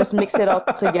 You can just mix it all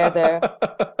together.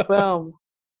 Boom.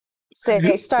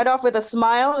 Start off with a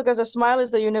smile because a smile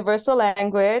is a universal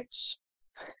language.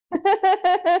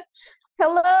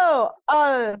 Hello.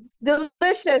 Oh,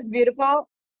 delicious, beautiful.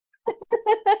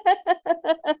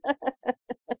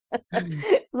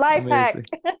 Life hack.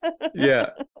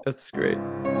 Yeah, that's great.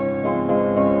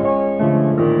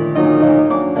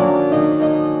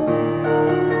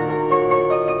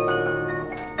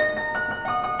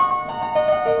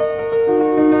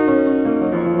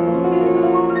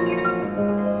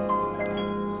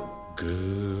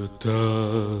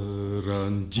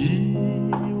 Getaran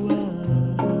jiwa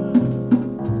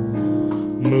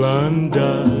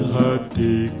melanda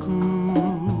hatiku,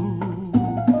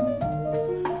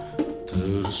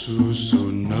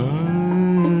 tersusun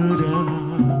nada,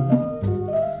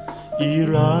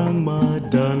 irama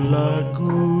dan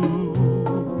lagu.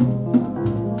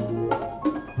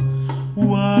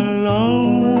 Walau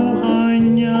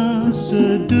hanya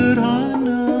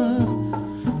sederhana,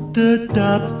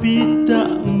 tetapi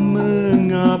tak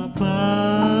mengapa.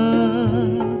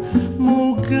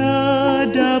 Moga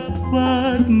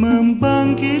dapat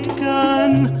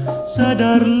membangkitkan.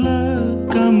 Sadarlah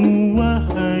kamu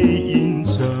wahai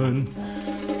insan,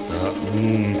 tak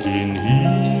mungkin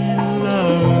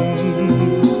hilang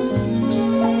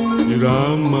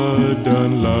irama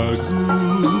dan lagu,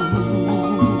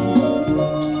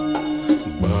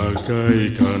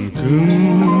 bagaikan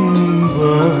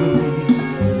kembang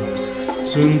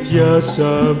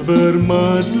sentiasa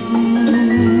bermadu.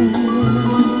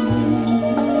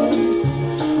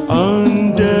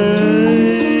 Andai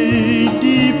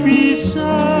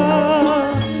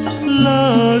dipisah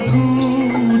lagu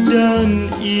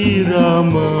dan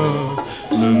irama,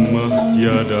 lemah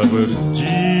tiada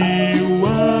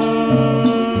berjiwa,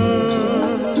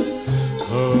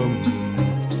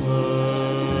 hampa.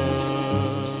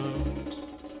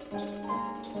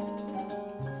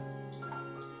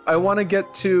 I want to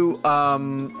get to,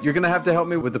 you're going to have to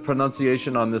help me with the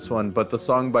pronunciation on this one, but the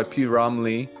song by P.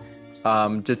 Ramlee,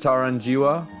 Getaran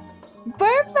Jiwa.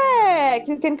 Perfect.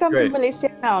 You can come to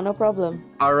Malaysia now, no problem.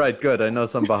 All right, good. I know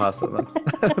some Bahasa.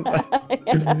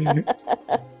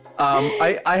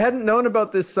 I hadn't known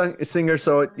about this singer,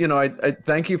 so I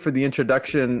thank you for the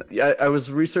introduction. I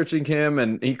was researching him,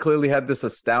 and he clearly had this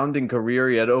astounding career.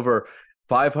 He had over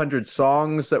 500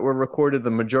 songs that were recorded, the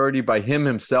majority by him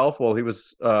himself while he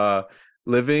was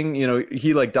living.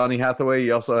 He, like Donny Hathaway,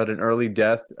 he also had an early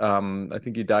death. I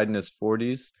think he died in his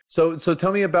 40s. So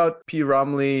tell me about P.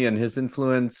 Ramlee and his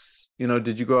influence.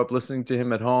 Did you grow up listening to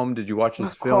him at home? Did you watch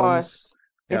his films? Of course.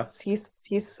 Yeah.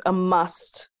 He's a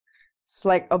must. It's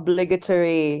like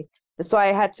obligatory. That's why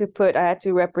I had to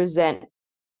represent,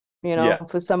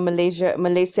 for some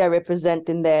Malaysia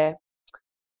representing their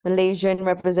Malaysian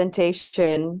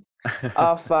representation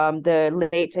of the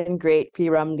late and great P.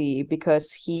 Ramlee,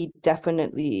 because he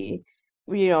definitely,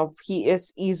 he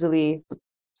is easily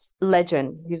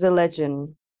legend. He's a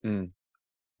legend.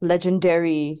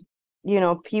 Legendary.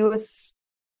 He was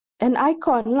an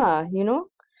icon lah,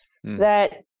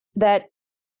 that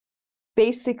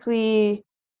basically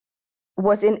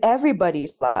was in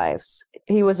everybody's lives.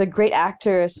 He was a great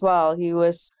actor as well. He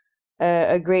was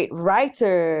a great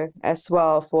writer as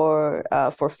well for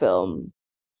film.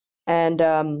 And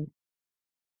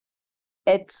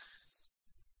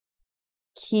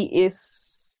he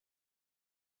is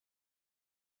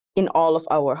in all of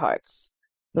our hearts.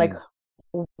 Like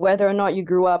whether or not you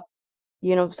grew up,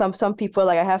 some people,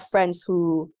 like I have friends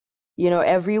who,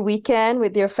 every weekend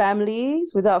with their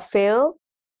families, without fail,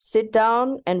 sit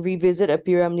down and revisit a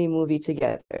P. Ramlee movie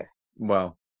together.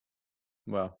 Wow.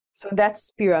 So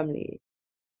that's P. Ramlee.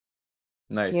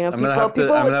 Nice. I'm gonna have to do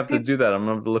that. I'm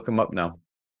gonna have to look him up now.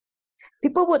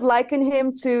 People would liken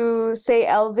him to, say,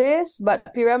 Elvis,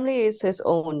 but P. Ramlee is his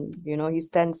own. He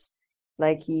stands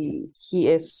like he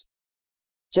is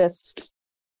just.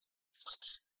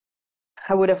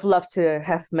 I would have loved to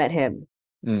have met him.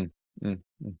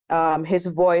 His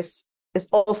voice is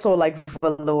also like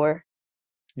velour.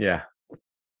 Yeah.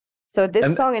 So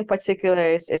this song in particular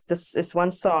is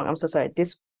one song. I'm so sorry.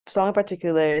 This song in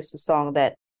particular is a song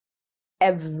that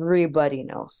everybody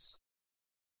knows.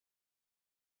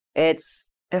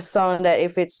 It's a song that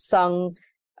if it's sung,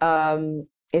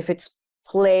 if it's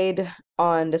played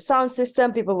on the sound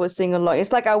system, people will sing along.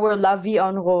 It's like our La Vie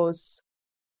en Rose.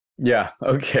 Yeah.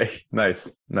 Okay.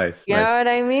 Nice. You know what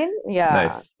I mean? Yeah.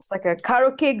 Nice. It's like a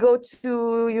karaoke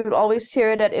go-to. You'll always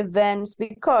hear it at events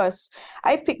because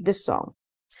I picked this song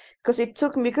because it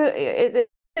took me, because it's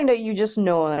something that you just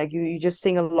know, like you just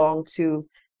sing along to,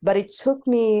 but it took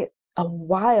me a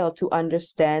while to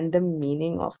understand the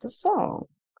meaning of the song.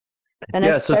 And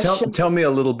yeah, so tell me a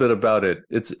little bit about it.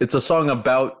 It's a song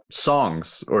about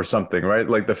songs or something, right?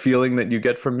 Like the feeling that you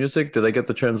get from music. Did I get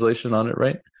the translation on it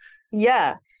right?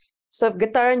 Yeah. So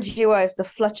Getaran Jiwa is the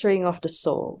fluttering of the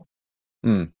soul.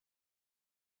 Mm.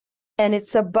 And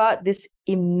it's about this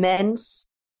immense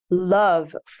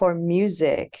love for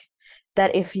music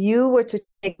that if you were to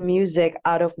take music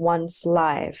out of one's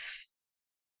life,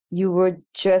 you would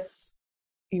just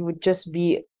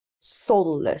be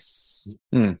soulless.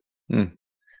 Mm. Mm.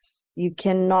 You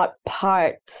cannot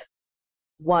part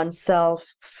oneself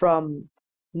from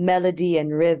melody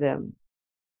and rhythm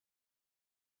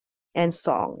and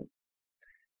song.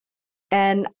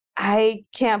 And I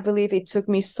can't believe it took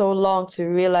me so long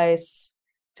to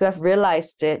have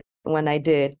realized it when I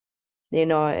did,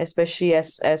 especially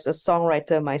as a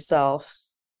songwriter myself,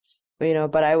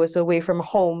 but I was away from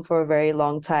home for a very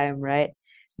long time, right?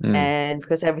 And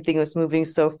because everything was moving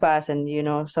so fast, and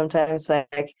sometimes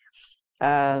like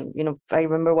I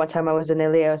remember one time I was in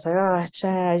LA, I was like,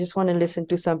 I just want to listen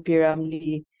to some P.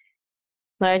 Ramlee.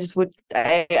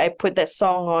 I put that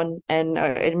song on, and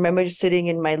I remember just sitting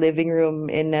in my living room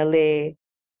in LA,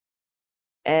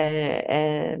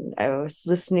 and I was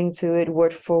listening to it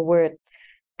word for word,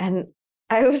 and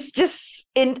I was just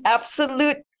in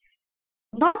absolute,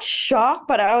 not shock,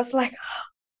 but I was like,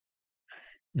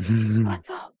 this is what,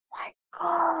 oh my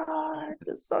God,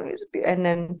 this song is beautiful. And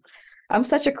then I'm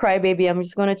such a crybaby. I'm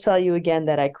just going to tell you again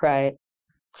that I cried.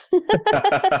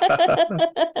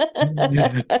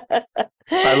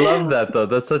 I love that though.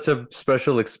 That's such a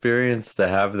special experience to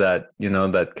have that,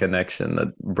 that connection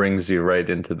that brings you right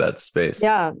into that space.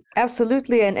 Yeah,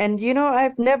 absolutely. And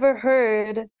I've never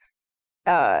heard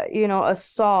a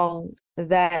song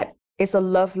that is a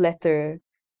love letter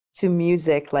to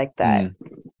music like that.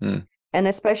 And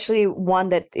especially one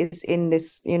that is in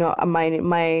this,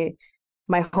 my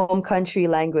home country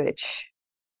language.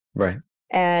 Right.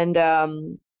 And I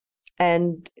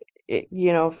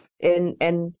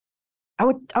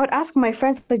would ask my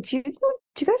friends, like, do you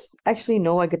guys actually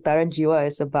know what Getaran Jiwa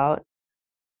is about?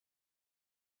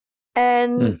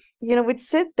 And we'd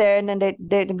sit there, and then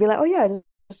they'd be like, oh yeah, the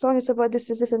song is about this,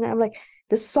 and I'm like,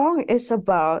 the song is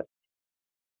about,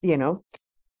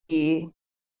 the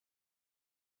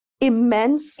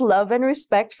immense love and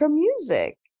respect for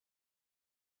music.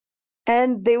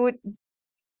 And they would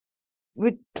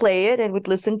play it and would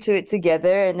listen to it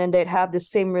together, and then they'd have the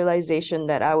same realization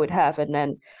that I would have. And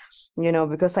then,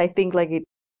 because I think like it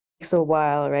takes a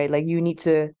while, right? Like you need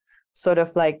to sort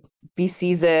of like be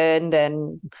seasoned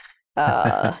and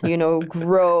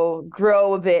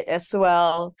grow a bit as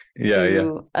well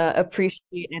to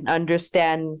appreciate and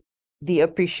understand the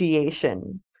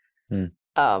appreciation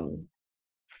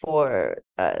for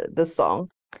the song.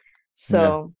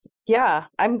 So yeah,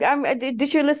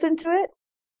 did you listen to it?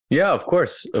 Yeah, of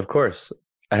course.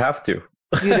 I have to.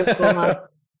 Beautiful, huh?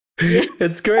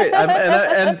 It's great.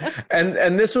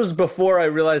 And this was before I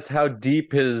realized how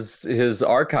deep his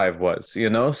archive was,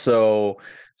 So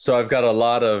I've got a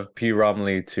lot of P.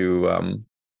 Ramlee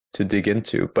to dig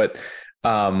into. But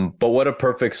what a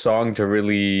perfect song to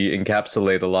really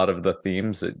encapsulate a lot of the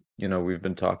themes that we've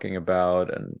been talking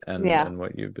about and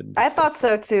what you've been discussing. I thought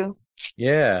so too.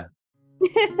 Yeah.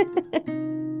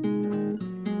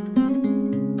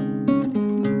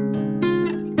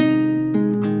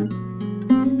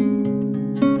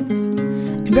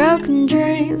 Broken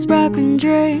dreams,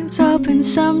 hoping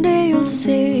someday you'll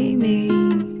see me.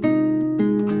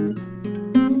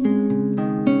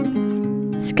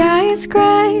 Sky is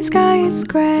gray,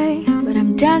 but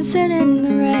I'm dancing in the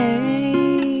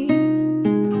rain.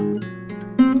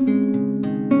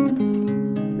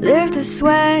 Live this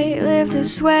way,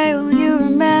 will you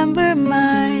remember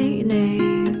my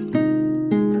name?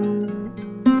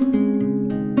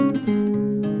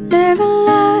 Live a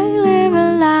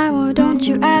lie, why don't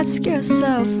you ask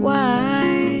yourself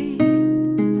why?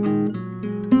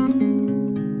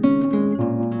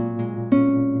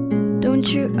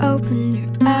 Don't you open your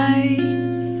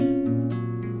eyes?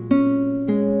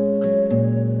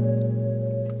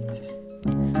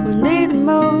 Only the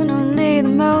moon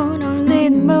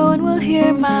will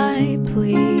hear my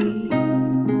plea.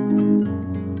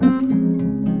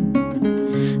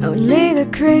 Only the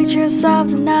creatures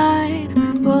of the night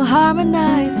will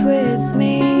harmonize with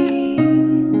me.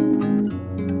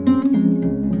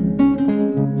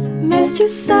 missed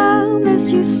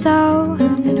you so,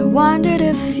 and I wondered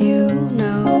if you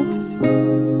know.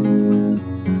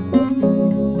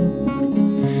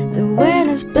 The wind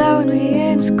has blown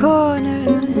me in this corner,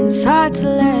 and it's hard to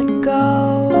let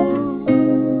go.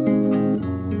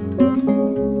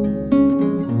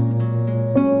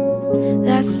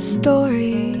 That's the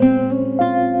story.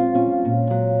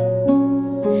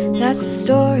 That's the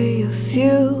story of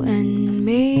you and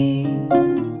me.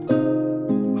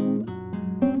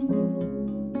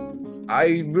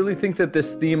 I really think that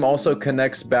this theme also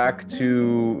connects back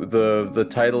to the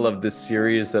title of this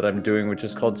series that I'm doing, which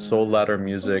is called Soul Ladder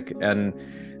Music. And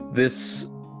this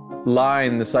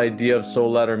line, this idea of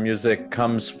soul ladder music,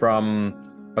 comes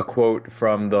from a quote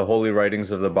from the holy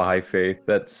writings of the Baha'i Faith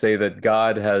that say that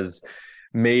God has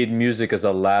made music as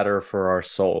a ladder for our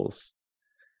souls.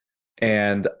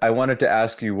 And I wanted to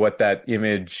ask you what that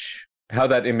image, how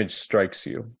that image strikes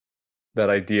you,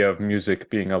 that idea of music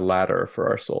being a ladder for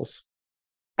our souls.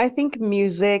 I think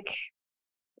music,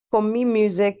 for me,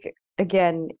 music,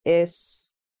 again,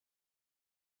 is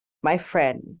my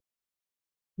friend.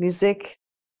 Music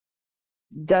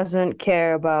doesn't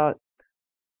care about,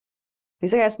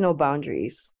 music has no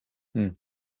boundaries.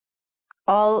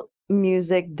 All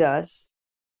music does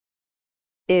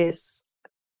is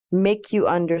make you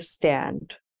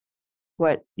understand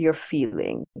what you're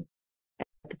feeling at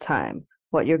the time,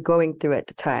 what you're going through at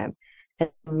the time. And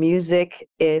music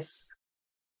is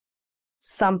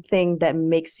something that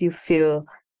makes you feel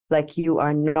like you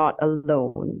are not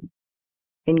alone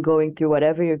in going through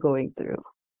whatever you're going through.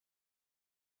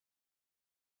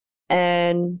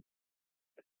 And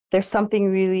there's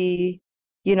something really,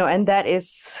 and that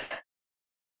is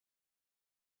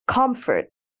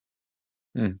comfort.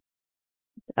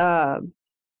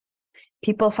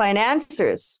 People find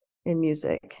answers in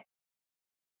music.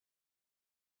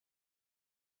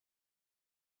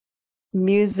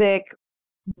 Music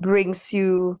brings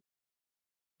you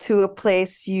to a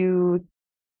place you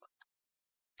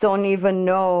don't even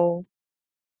know.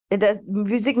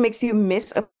 Music makes you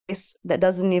miss a place that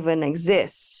doesn't even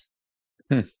exist.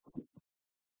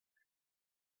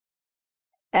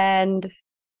 And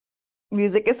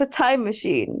music is a time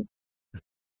machine.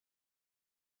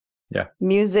 Yeah.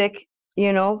 Music,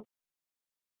 brings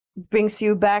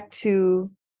you back to,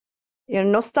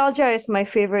 nostalgia is my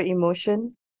favorite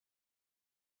emotion.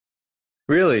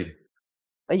 Really?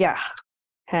 Yeah,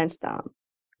 hands down.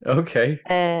 Okay.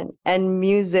 And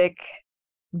music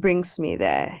brings me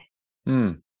there.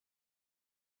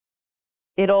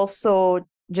 It also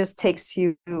just takes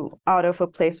you out of a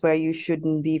place where you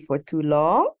shouldn't be for too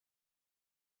long.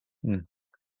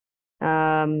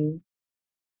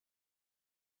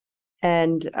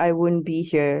 And I wouldn't be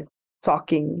here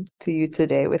talking to you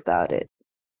today without it.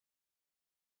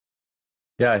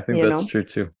 Yeah, I think that's true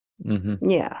too.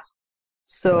 Yeah.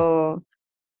 So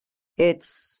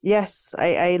it's, yes,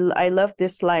 I love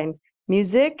this line.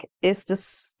 Music is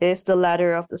the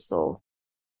ladder of the soul.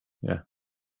 Yeah.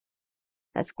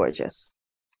 That's gorgeous.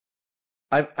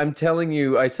 I'm telling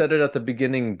you, I said it at the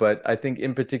beginning, but I think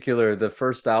in particular, the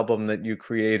first album that you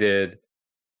created,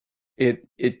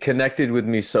 it connected with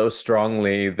me so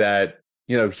strongly that,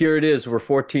 here it is, we're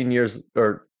 14 years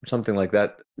or something like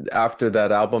that after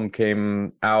that album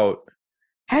came out.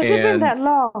 Has it been that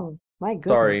long? My goodness.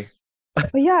 Sorry.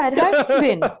 But yeah, it has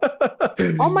been.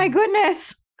 Oh my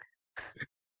goodness.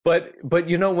 But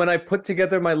when I put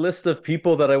together my list of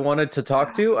people that I wanted to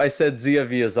talk to, I said Zia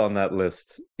V is on that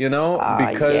list, because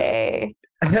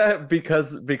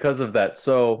of that.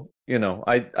 So,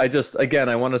 I just, again,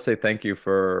 I want to say thank you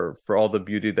for all the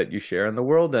beauty that you share in the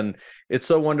world. And it's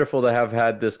so wonderful to have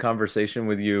had this conversation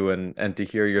with you and to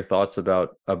hear your thoughts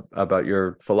about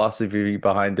your philosophy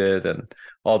behind it and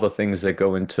all the things that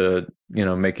go into,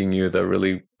 making you the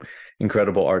really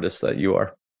incredible artist that you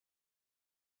are.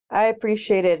 I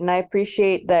appreciate it, and I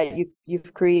appreciate that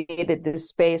you've created this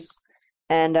space,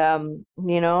 and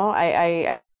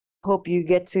I hope you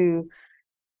get to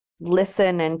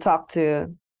listen and talk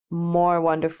to more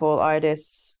wonderful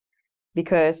artists,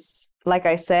 because like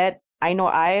I said, I know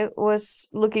I was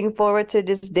looking forward to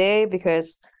this day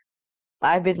because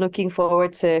I've been looking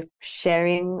forward to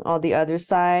sharing all the other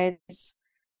sides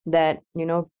that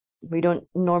we don't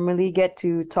normally get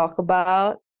to talk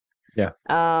about. Yeah.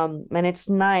 And it's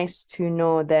nice to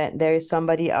know that there is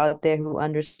somebody out there who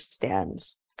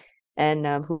understands and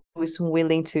who is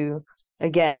willing to,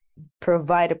 again,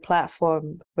 provide a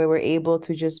platform where we're able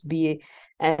to just be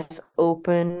as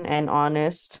open and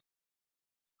honest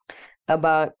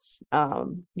about,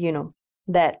 that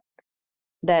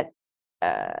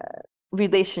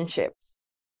relationship.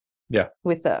 Yeah.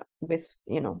 With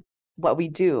what we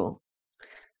do.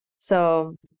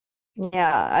 So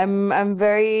yeah, I'm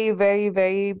very, very,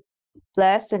 very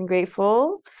blessed and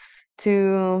grateful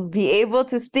to be able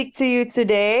to speak to you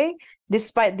today,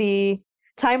 despite the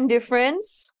time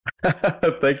difference.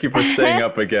 Thank you for staying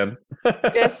up again.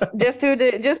 just to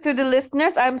the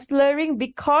listeners, I'm slurring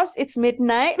because it's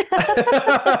midnight.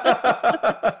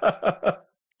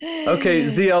 Okay,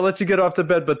 Z, I'll let you get off to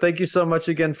bed, but thank you so much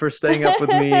again for staying up with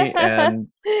me. And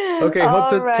okay, hope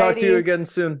to talk to you again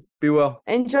soon. Be well.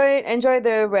 Enjoy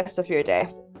the rest of your day.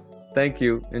 Thank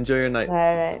you. Enjoy your night. All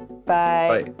right.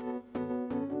 Bye. Bye.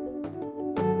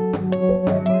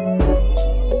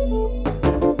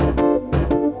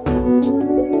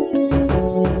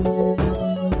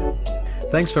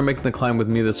 Thanks for making the climb with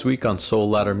me this week on Soul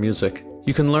Ladder Music.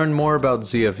 You can learn more about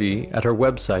Zia V at her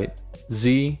website,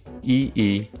 zeeavi.com.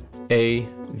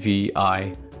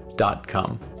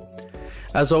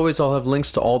 As always, I'll have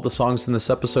links to all the songs in this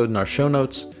episode in our show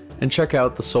notes, and check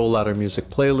out the Soul Ladder Music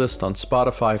playlist on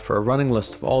Spotify for a running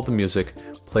list of all the music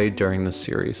played during this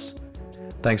series.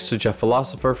 Thanks to Jeff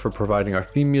Philosopher for providing our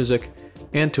theme music,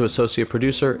 and to associate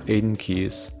producer Aidan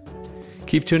Keys.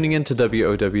 Keep tuning in to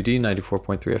WOWD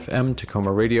 94.3 FM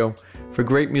Tacoma Radio for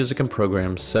great music and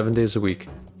programs 7 days a week,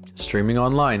 streaming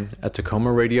online at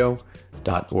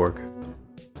tacomaradio.org.